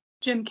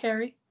 Jim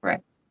Carrey.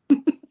 Right.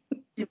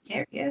 Jim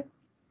Carrey, yeah.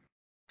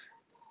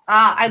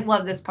 I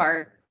love this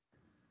part.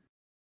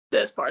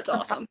 This part's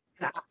awesome.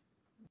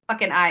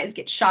 Fucking eyes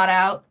get shot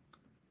out.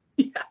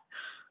 Yeah.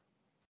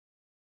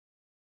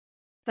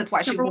 That's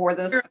why she Number wore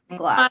those one, fucking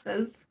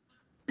glasses.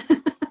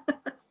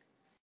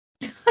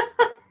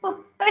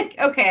 Like,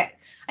 okay,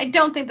 I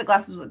don't think the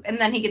glasses was, and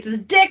then he gets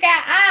his dick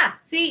out.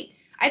 See,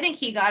 I think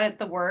he got it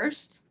the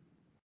worst.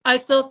 I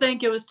still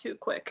think it was too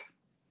quick.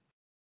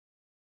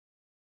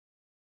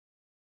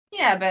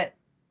 Yeah, but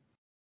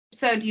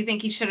so do you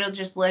think he should have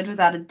just lived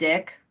without a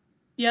dick?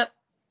 Yep.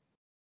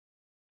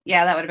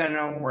 Yeah, that would have been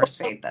a worse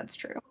fate. That's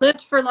true.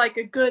 Lived for like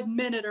a good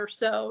minute or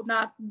so,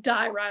 not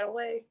die right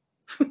away.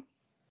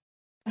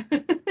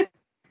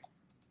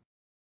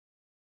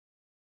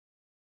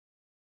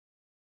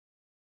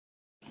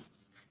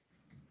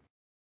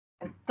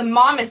 The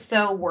mom is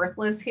so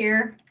worthless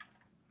here.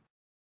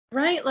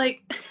 Right?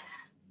 Like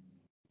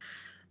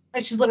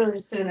she's literally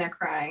just sitting there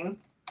crying.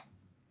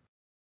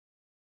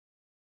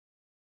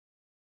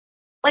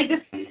 Like,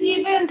 this is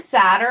even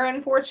sadder,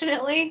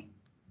 unfortunately.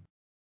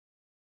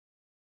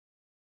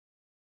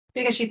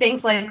 Because she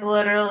thinks, like,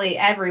 literally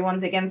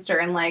everyone's against her,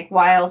 and, like,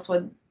 why else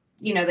would,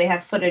 they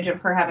have footage of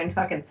her having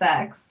fucking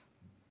sex?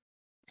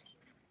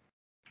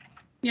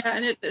 yeah,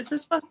 and it's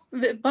just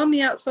it bummed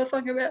me out so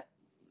fucking bad.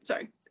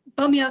 Sorry.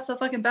 Bummed me out so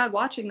fucking bad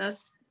watching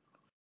this.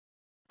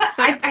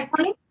 So I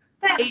think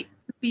that it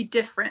would be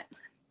different.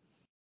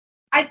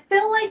 I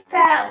feel like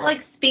that,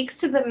 like, speaks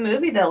to the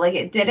movie, though. Like,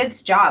 it did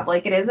its job.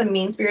 Like, it is a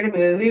mean-spirited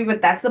movie,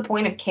 but that's the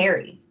point of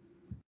Carrie.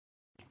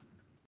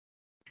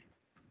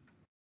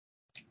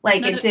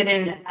 Like, it did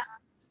an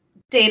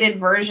dated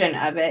version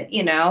of it,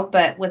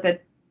 but with a,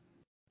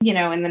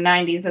 in the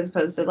 90s as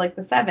opposed to, like,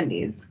 the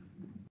 70s.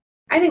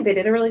 I think they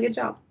did a really good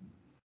job.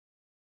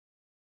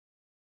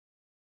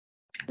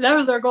 If that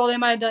was their goal, they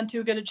might have done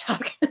too good a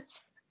job.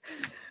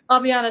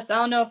 I'll be honest, I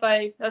don't know if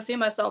I see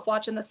myself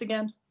watching this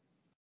again.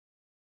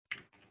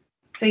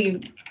 So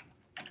you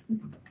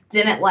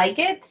didn't like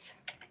it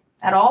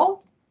at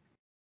all?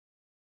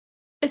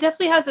 It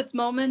definitely has its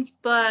moments,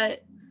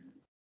 but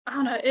I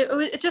don't know.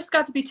 It just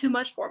got to be too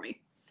much for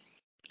me.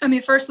 I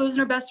mean, first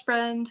losing her best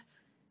friend,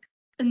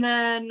 and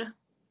then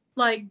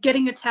like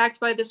getting attacked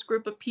by this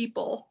group of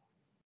people.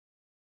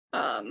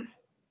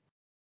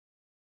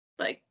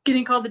 Like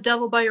getting called the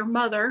devil by your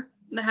mother,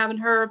 and having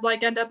her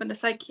like end up in a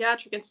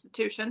psychiatric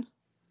institution.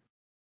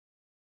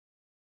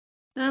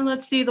 And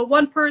let's see, the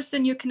one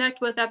person you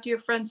connect with after your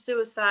friend's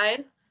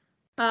suicide,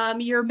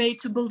 you're made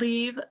to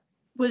believe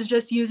was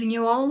just using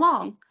you all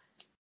along.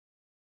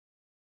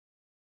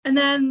 And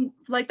then,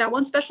 like, that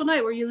one special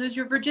night where you lose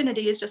your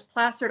virginity is just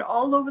plastered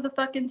all over the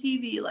fucking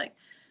TV. Like,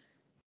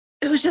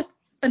 it was just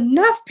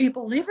enough,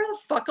 people. Leave her the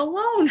fuck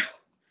alone.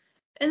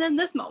 And then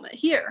this moment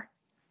here,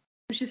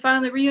 where she's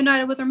finally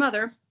reunited with her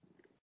mother.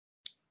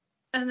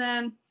 And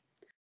then,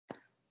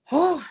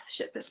 oh,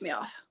 shit pissed me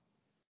off.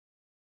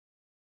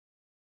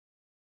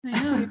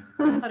 I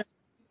know.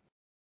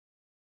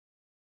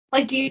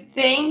 Like, do you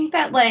think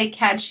that, like,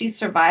 had she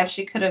survived,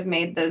 she could have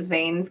made those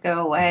veins go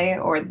away,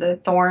 or the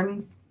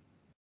thorns?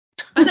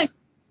 I think.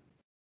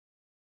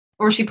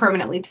 Or is she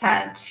permanently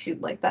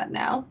tattooed like that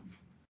now?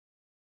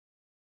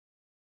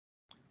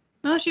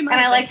 No, she might.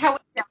 And I like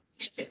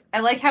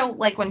how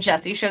like when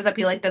Jesse shows up,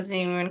 he like doesn't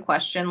even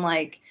question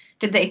like,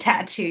 did they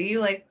tattoo you?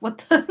 Like, what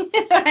the?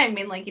 You know what I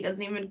mean? Like, he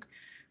doesn't even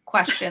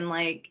question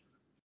like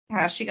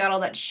how she got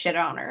all that shit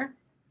on her.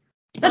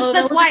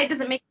 That's why it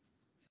doesn't make.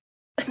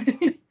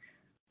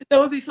 That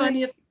would be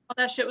funny if all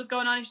that shit was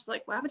going on and she's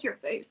like, what happened to your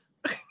face?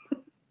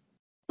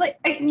 Like,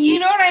 you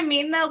know what I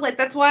mean though? Like,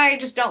 that's why I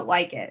just don't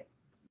like it.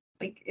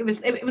 Like, it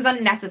was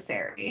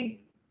unnecessary.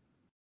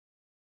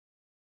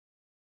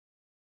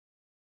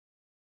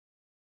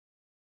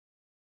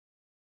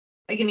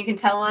 Like, and you can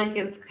tell like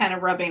it's kind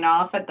of rubbing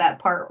off at that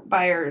part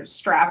by her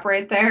strap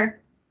right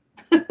there.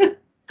 And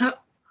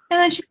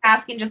then she's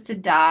asking just to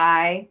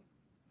die.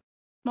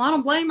 Well, I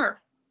don't blame her.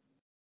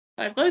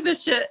 I believe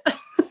this shit.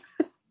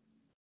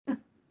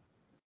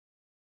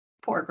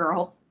 Poor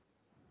girl.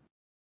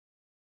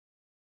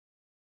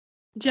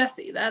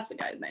 Jesse, that's the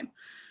guy's name.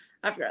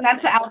 I forgot.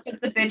 That's the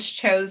outfit the bitch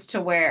chose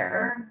to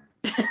wear.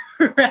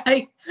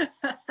 Right.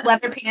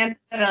 Leather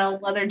pants and a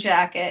leather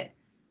jacket.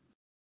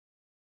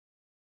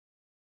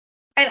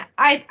 And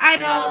I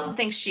don't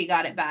think she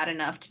got it bad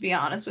enough, to be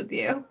honest with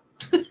you.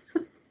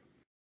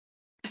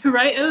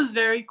 Right? It was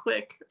very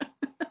quick.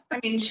 I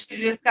mean, she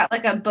just got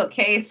like a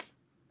bookcase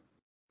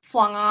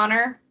flung on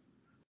her.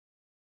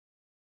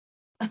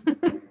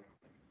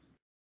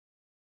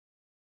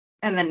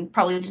 And then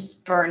probably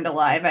just burned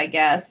alive, I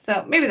guess.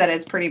 So maybe that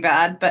is pretty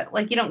bad, but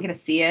like you don't get to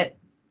see it.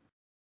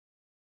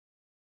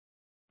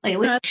 Like at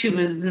least she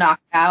was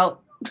knocked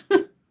out.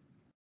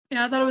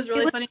 Yeah, I thought it was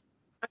really funny.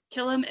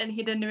 Kill him, and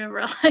he didn't even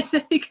realize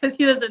it because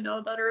he doesn't know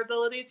about her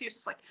abilities. He was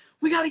just like,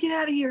 we gotta get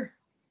out of here.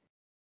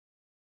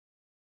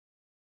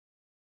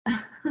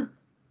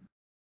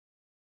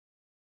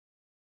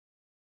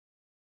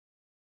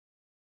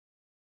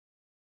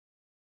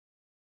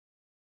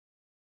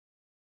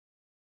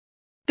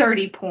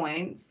 30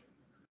 points.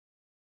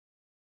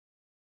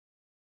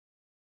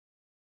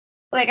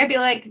 Like, I'd be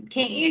like,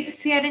 can't you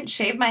see I didn't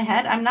shave my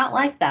head? I'm not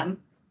like them.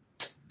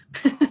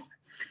 Still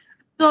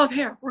have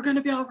hair. We're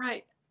gonna be all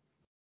right.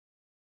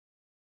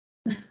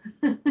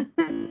 He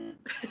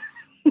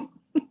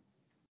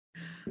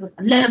goes,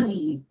 I love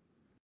you.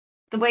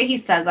 The way he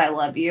says I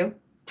love you.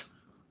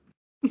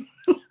 And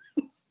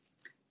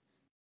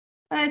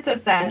it's so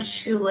sad.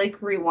 She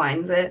like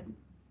rewinds it.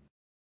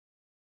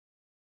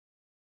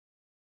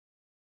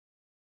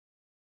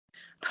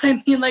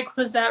 I mean, like,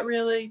 was that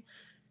really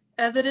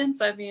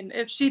evidence? I mean,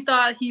 if she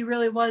thought he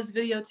really was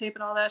videotaping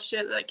all that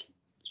shit, like,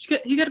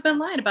 he could have been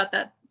lying about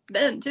that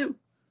then, too.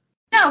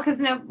 No,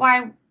 because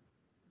why?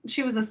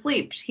 She was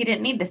asleep. He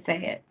didn't need to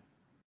say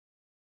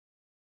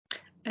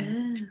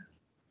it.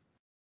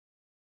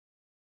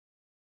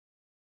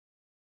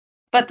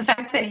 But the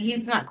fact that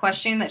he's not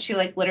questioning that she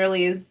like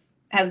literally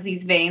has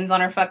these veins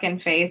on her fucking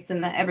face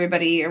and that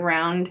everybody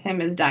around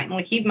him is dying.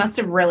 Like he must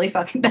have really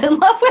fucking been in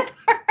love with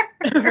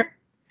her.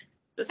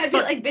 I'd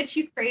be like, bitch,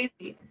 you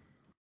crazy.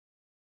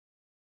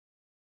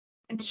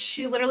 And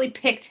she literally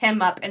picked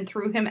him up and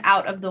threw him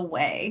out of the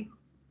way.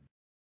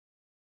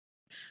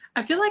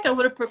 I feel like I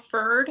would have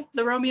preferred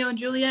the Romeo and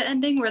Juliet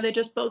ending where they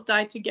just both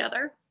died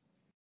together.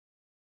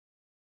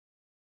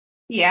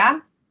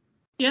 Yeah?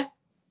 Yeah.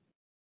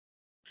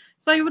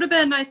 So it would have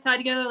been a nice tie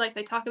together, like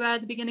they talk about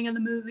at the beginning of the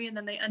movie, and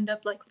then they end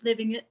up like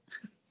living it.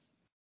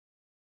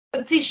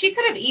 But see, she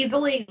could have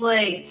easily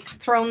like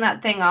thrown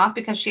that thing off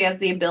because she has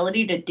the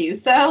ability to do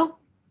so.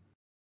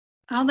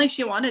 I don't think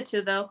she wanted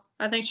to, though.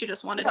 I think she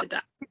just wanted to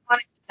die. She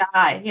wanted to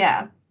die,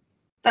 yeah.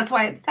 That's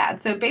why it's sad.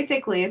 So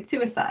basically, it's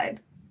suicide.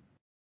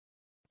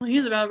 Well,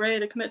 he's about ready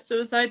to commit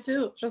suicide,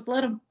 too. Just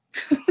let him.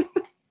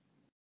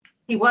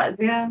 He was,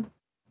 yeah.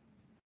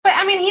 But,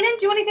 I mean, he didn't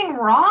do anything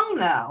wrong,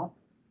 though.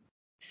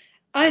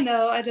 I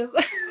know, I just...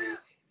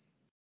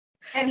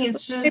 And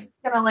he's just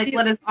gonna, like,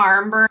 let his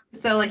arm burn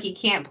so, like, he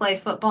can't play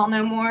football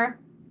no more.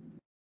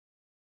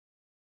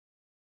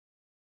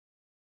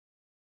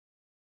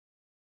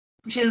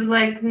 She's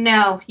like,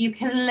 no, you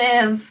can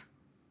live.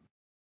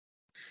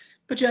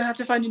 But you have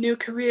to find a new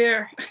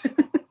career.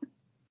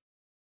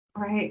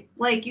 Right.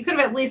 Like, you could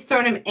have at least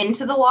thrown him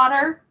into the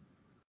water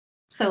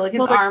so, like,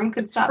 his arm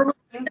could stop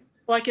burning.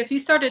 Like, if he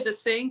started to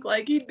sink,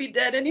 like, he'd be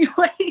dead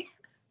anyway.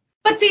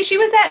 But see, she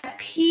was at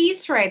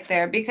peace right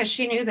there because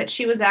she knew that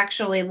she was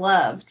actually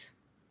loved.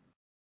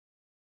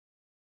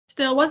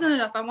 Still wasn't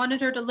enough. I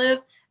wanted her to live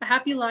a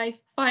happy life,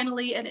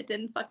 finally, and it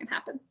didn't fucking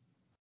happen.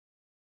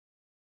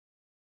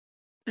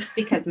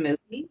 Because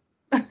movie.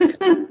 I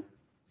don't know.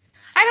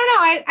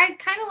 I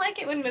kind of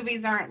like it when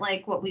movies aren't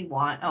like what we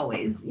want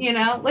always, you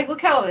know? Like,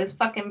 look how his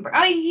fucking.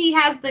 Oh, he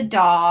has the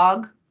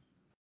dog.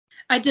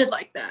 I did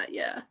like that,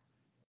 yeah.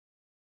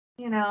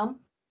 You know?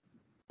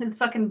 His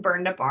fucking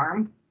burned up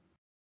arm.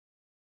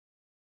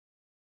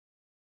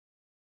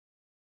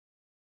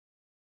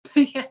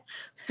 Yeah.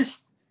 This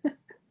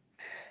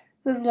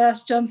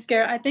last jump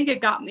scare, I think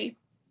it got me.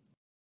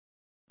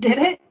 Did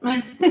it?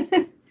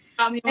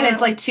 Got me. And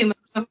it's like 2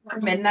 minutes before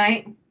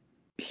midnight.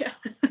 Yeah.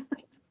 It's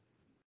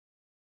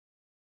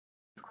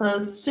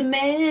close to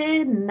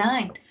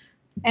midnight.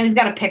 And he's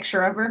got a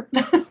picture of her.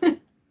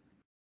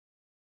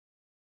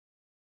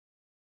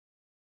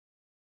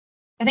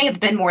 I think it's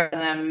been more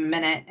than a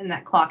minute and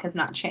that clock has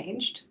not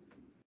changed.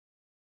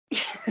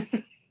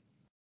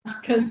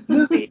 Because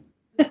movie.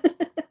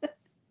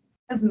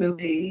 As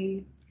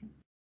movie.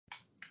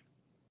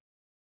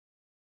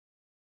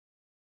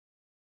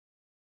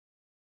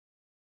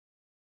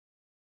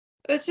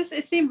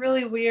 It seemed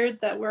really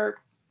weird that we're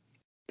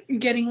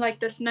getting like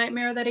this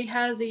nightmare that he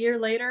has a year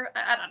later.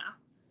 I don't know.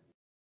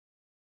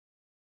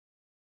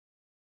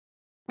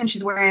 And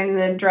she's wearing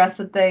the dress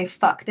that they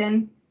fucked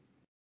in.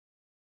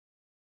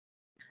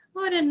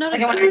 Oh, I didn't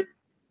notice like,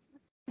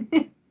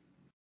 that.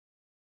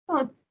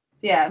 Well,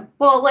 yeah.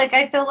 Well, like,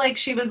 I feel like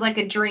she was like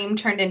a dream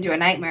turned into a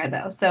nightmare,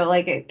 though. So,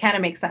 like, it kind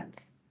of makes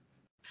sense.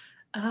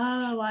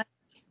 Oh,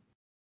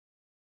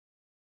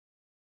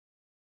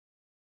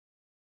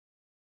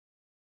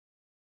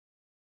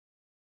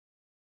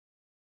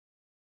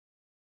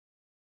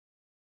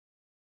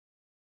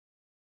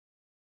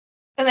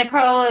 And they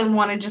probably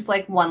wanted just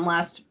like one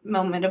last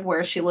moment of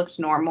where she looked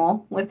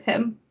normal with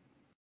him.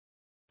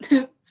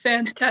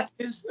 sans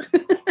tattoos.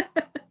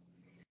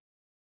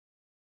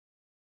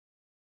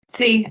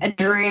 See, a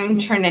dream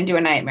turned into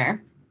a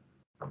nightmare.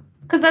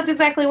 Because that's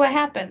exactly what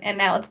happened. And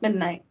now it's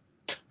midnight.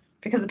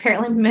 Because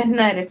apparently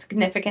midnight is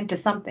significant to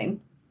something.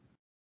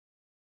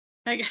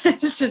 I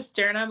guess just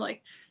staring. I'm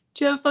like,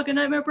 do you have a fucking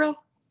nightmare, bro?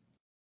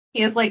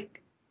 He has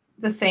like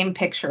the same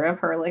picture of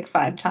her like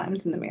 5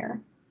 times in the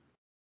mirror.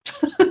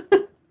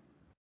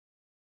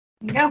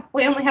 No,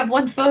 we only have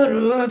one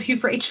photo of you,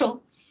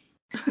 Rachel.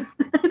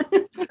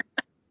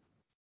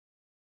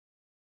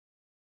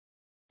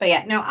 But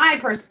yeah, no, I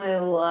personally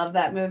love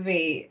that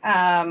movie.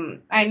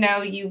 I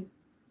know you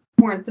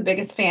weren't the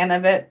biggest fan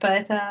of it,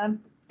 but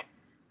I'm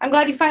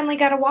glad you finally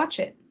got to watch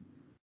it.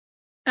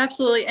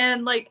 Absolutely,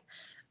 and like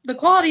the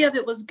quality of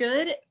it was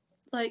good.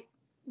 Like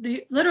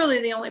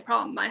literally the only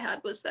problem I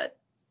had was that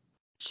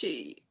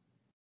it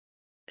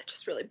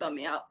just really bummed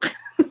me out.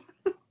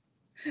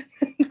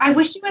 I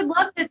wish you had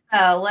loved it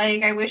though.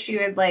 Like I wish you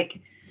had like,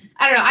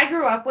 I don't know. I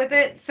grew up with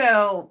it,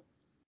 so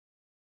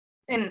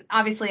and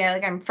obviously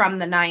I'm from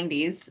the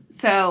 90s.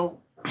 So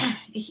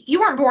you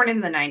weren't born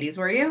in the 90s,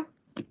 were you?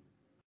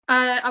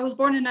 I was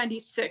born in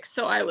 96,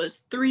 so I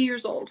was 3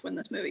 years old when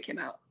this movie came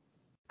out.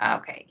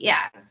 Okay,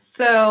 yeah.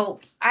 So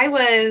I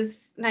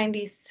was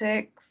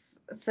 96,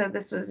 so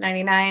this was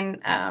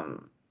 99.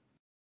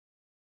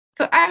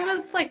 So I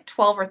was like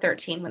 12 or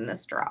 13 when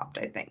this dropped,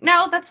 I think.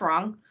 No, that's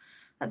wrong.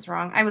 That's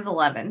wrong. I was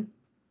 11.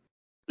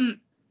 Mm.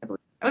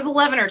 I was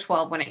 11 or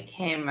 12 when it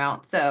came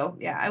out. So,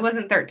 yeah, I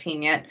wasn't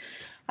 13 yet.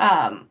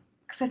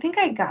 Cuz I think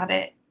I got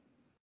it.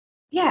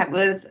 Yeah,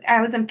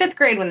 I was in 5th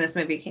grade when this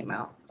movie came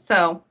out.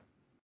 So,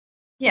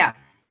 yeah.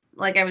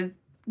 Like I was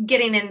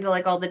getting into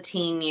like all the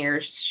teen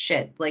years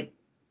shit, like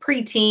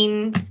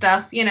preteen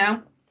stuff, you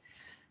know.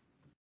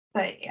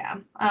 But yeah.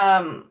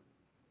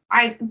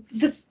 I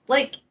this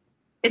like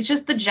it's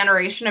just the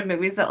generation of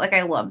movies that like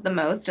I love the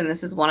most, and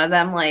this is one of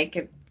them. Like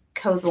it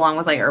goes along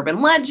with like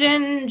Urban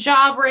Legend,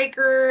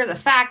 Jawbreaker, The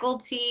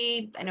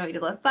Faculty. I know we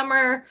did last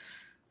summer.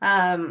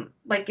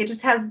 Like it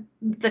just has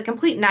the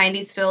complete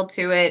 90s feel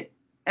to it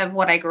of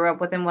what I grew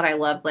up with and what I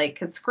loved. Like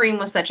because Scream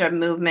was such a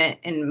movement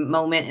and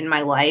moment in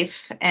my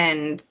life,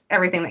 and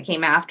everything that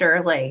came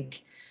after,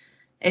 like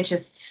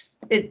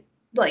it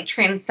like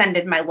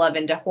transcended my love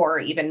into horror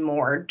even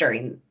more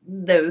during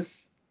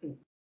those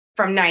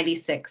from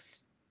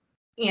 96,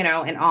 you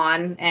know, and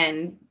on.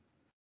 And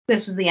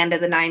this was the end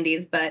of the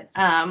 90s, but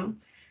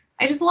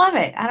I just love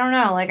it. I don't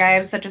know, like I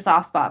have such a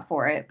soft spot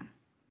for it.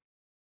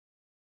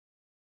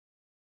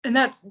 And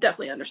that's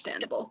definitely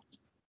understandable.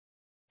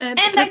 And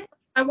And because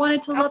I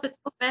wanted to love it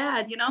so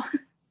bad, you know?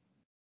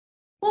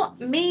 well,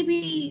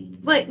 maybe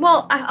like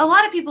well, a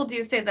lot of people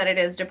do say that it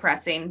is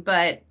depressing,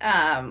 but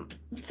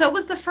so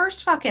was the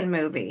first fucking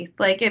movie.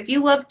 Like if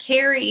you love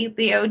Carrie,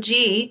 the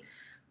OG,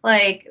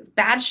 like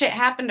bad shit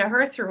happened to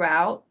her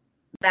throughout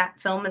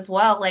that film as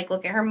well. Like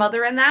look at her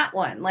mother in that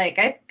one. Like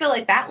I feel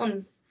like that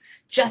one's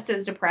just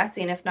as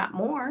depressing, if not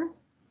more.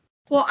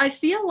 Well, I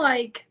feel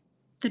like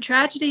the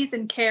tragedies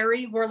in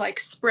Carrie were like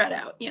spread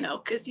out, you know,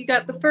 because you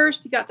got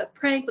you got the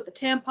prank with the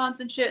tampons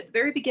and shit at the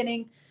very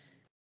beginning.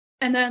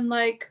 And then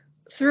like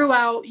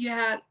throughout, you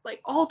had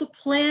like all the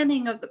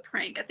planning of the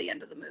prank at the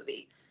end of the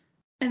movie.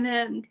 And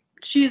then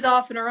she's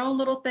off in her own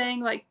little thing,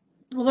 like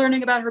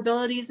learning about her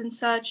abilities and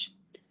such.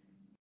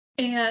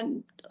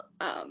 And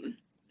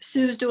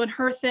Sue's doing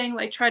her thing,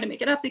 like trying to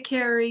make it up to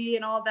Carrie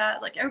and all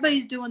that. Like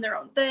everybody's doing their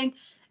own thing.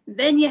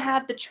 Then you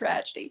have the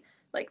tragedy.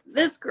 Like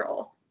this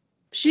girl,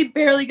 she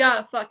barely got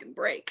a fucking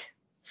break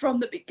from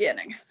the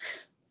beginning.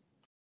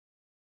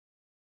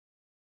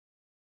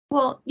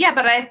 Well, yeah,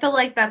 but I feel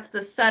like that's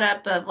the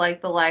setup of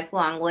like the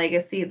lifelong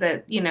legacy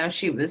that, you know,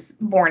 she was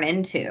born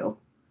into.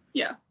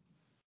 Yeah.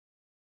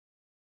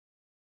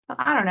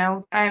 I don't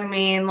know. I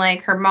mean,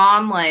 like her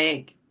mom,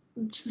 like,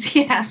 just,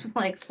 yeah,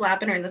 like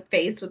slapping her in the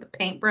face with a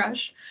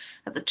paintbrush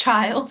as a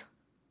child.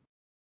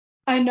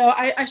 I know.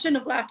 I shouldn't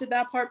have laughed at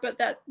that part, but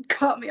that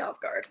caught me off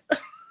guard.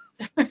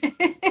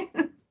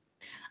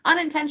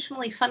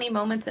 Unintentionally funny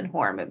moments in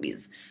horror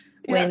movies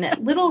Yeah.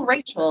 when little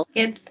Rachel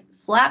gets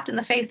slapped in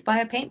the face by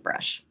a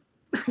paintbrush.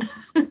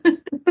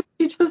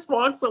 He just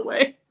walks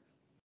away.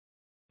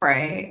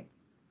 Right.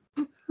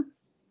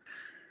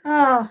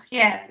 Oh,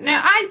 yeah. No,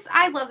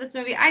 I love this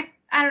movie. I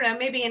don't know,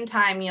 maybe in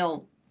time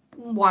you'll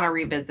want to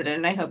revisit it,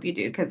 and I hope you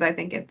do because I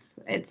think it's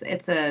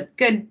a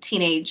good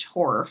teenage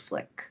horror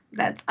flick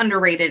that's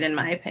underrated in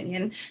my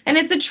opinion. And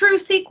it's a true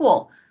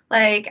sequel.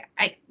 Like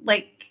I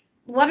like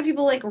a lot of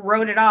people like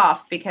wrote it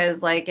off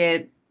because like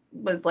it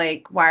was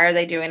like why are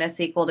they doing a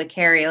sequel to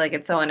Carrie? Like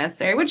it's so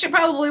unnecessary, which it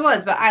probably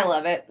was, but I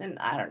love it and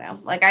I don't know.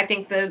 Like I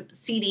think the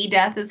CD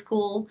death is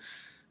cool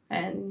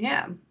and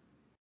yeah.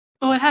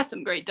 Oh, it had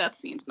some great death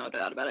scenes, no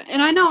doubt about it.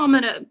 And I know I'm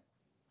gonna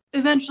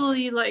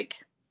eventually like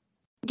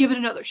give it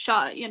another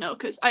shot, you know,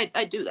 because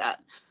I do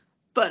that.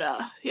 But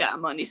yeah,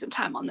 I'm gonna need some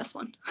time on this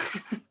one.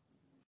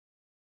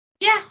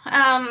 Yeah,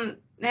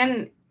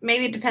 and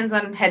maybe it depends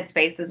on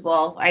headspace as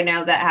well. I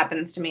know that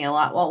happens to me a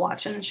lot while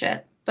watching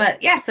shit.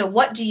 But yeah, so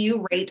what do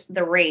you rate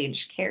The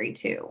Rage, Carrie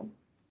 2?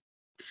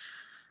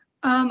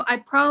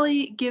 I'd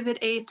probably give it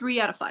a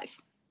 3 out of 5.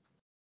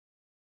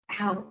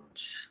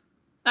 Ouch.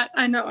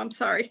 I know, I'm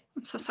sorry.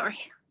 I'm so sorry.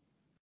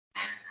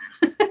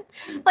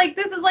 Like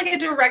this is like a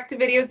direct to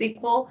video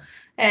sequel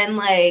and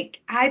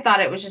like I thought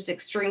it was just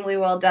extremely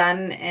well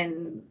done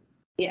and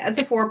yeah, it's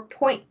a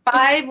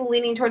 4.5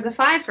 leaning towards a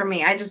 5 for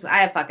me. I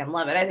fucking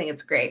love it. I think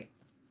it's great.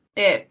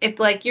 If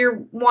like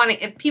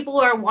if people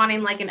are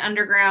wanting like an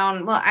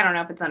underground, well, I don't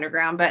know if it's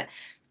underground, but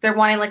if they're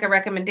wanting like a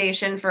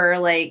recommendation for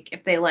like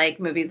if they like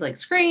movies like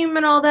Scream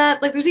and all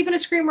that, like there's even a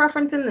Scream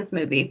reference in this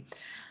movie.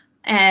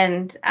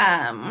 And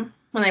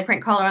when they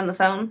prank call her on the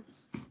phone.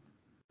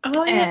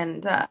 Oh yeah.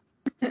 And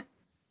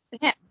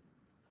yeah.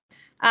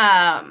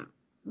 Um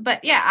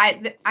but yeah,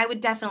 I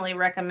would definitely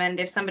recommend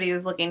if somebody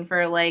was looking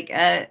for like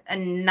a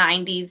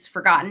 90s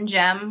forgotten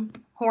gem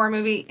horror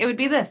movie, it would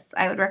be this.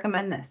 I would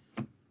recommend this.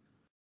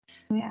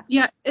 Yeah.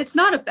 Yeah, it's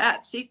not a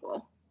bad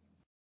sequel.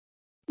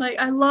 Like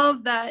I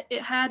love that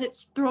it had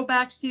its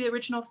throwbacks to the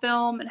original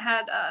film and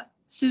had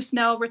Sue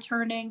Snell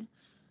returning.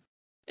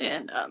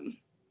 And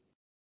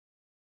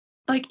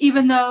like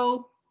even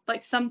though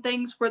like some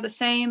things were the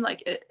same,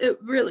 like it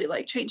really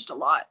like changed a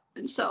lot.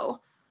 And so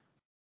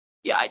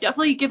yeah, I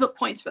definitely give it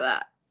points for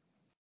that.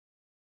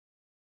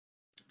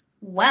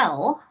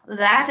 Well,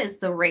 that is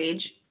the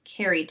Rage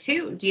Carrie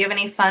 2. Do you have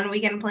any fun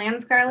weekend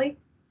plans, Carly?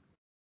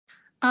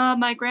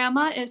 My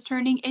grandma is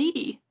turning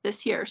 80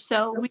 this year,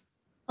 so we're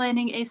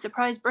planning a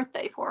surprise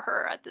birthday for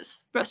her at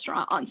this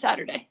restaurant on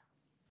Saturday.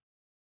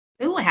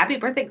 Ooh, happy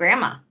birthday,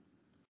 Grandma.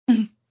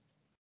 Yeah,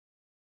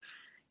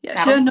 she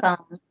That'll doesn't be know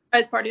fun.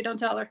 surprise party, don't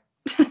tell her.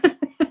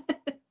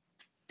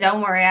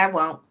 Don't worry, I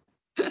won't.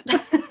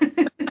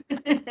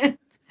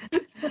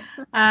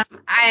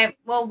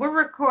 We're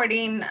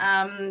recording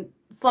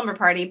Slumber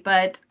Party,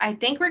 but I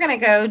think we're gonna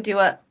go do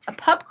a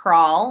pub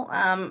crawl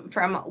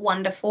from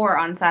 1 to 4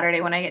 on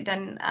Saturday when I get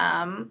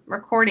done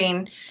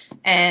recording,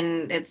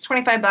 and it's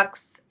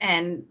 $25,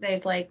 and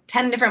there's like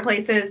 10 different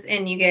places,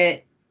 and you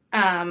get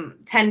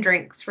 10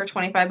 drinks for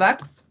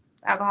 $25,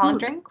 alcoholic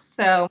drinks.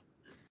 So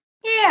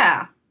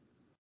yeah.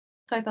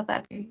 So I thought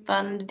that'd be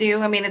fun to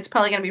do. I mean, it's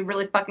probably gonna be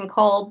really fucking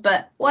cold,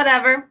 but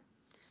whatever.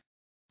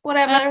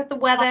 Whatever the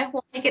weather,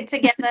 we'll make it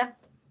together.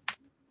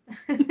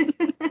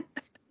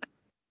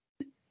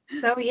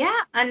 So yeah,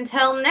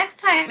 until next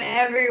time,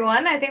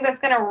 everyone. I think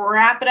that's gonna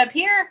wrap it up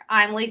here.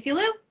 I'm Lacey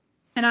Lou.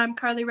 And I'm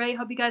Carly Ray.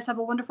 Hope you guys have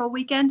a wonderful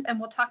weekend, and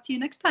we'll talk to you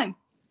next time.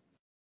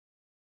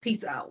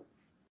 Peace out.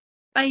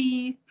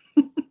 Bye.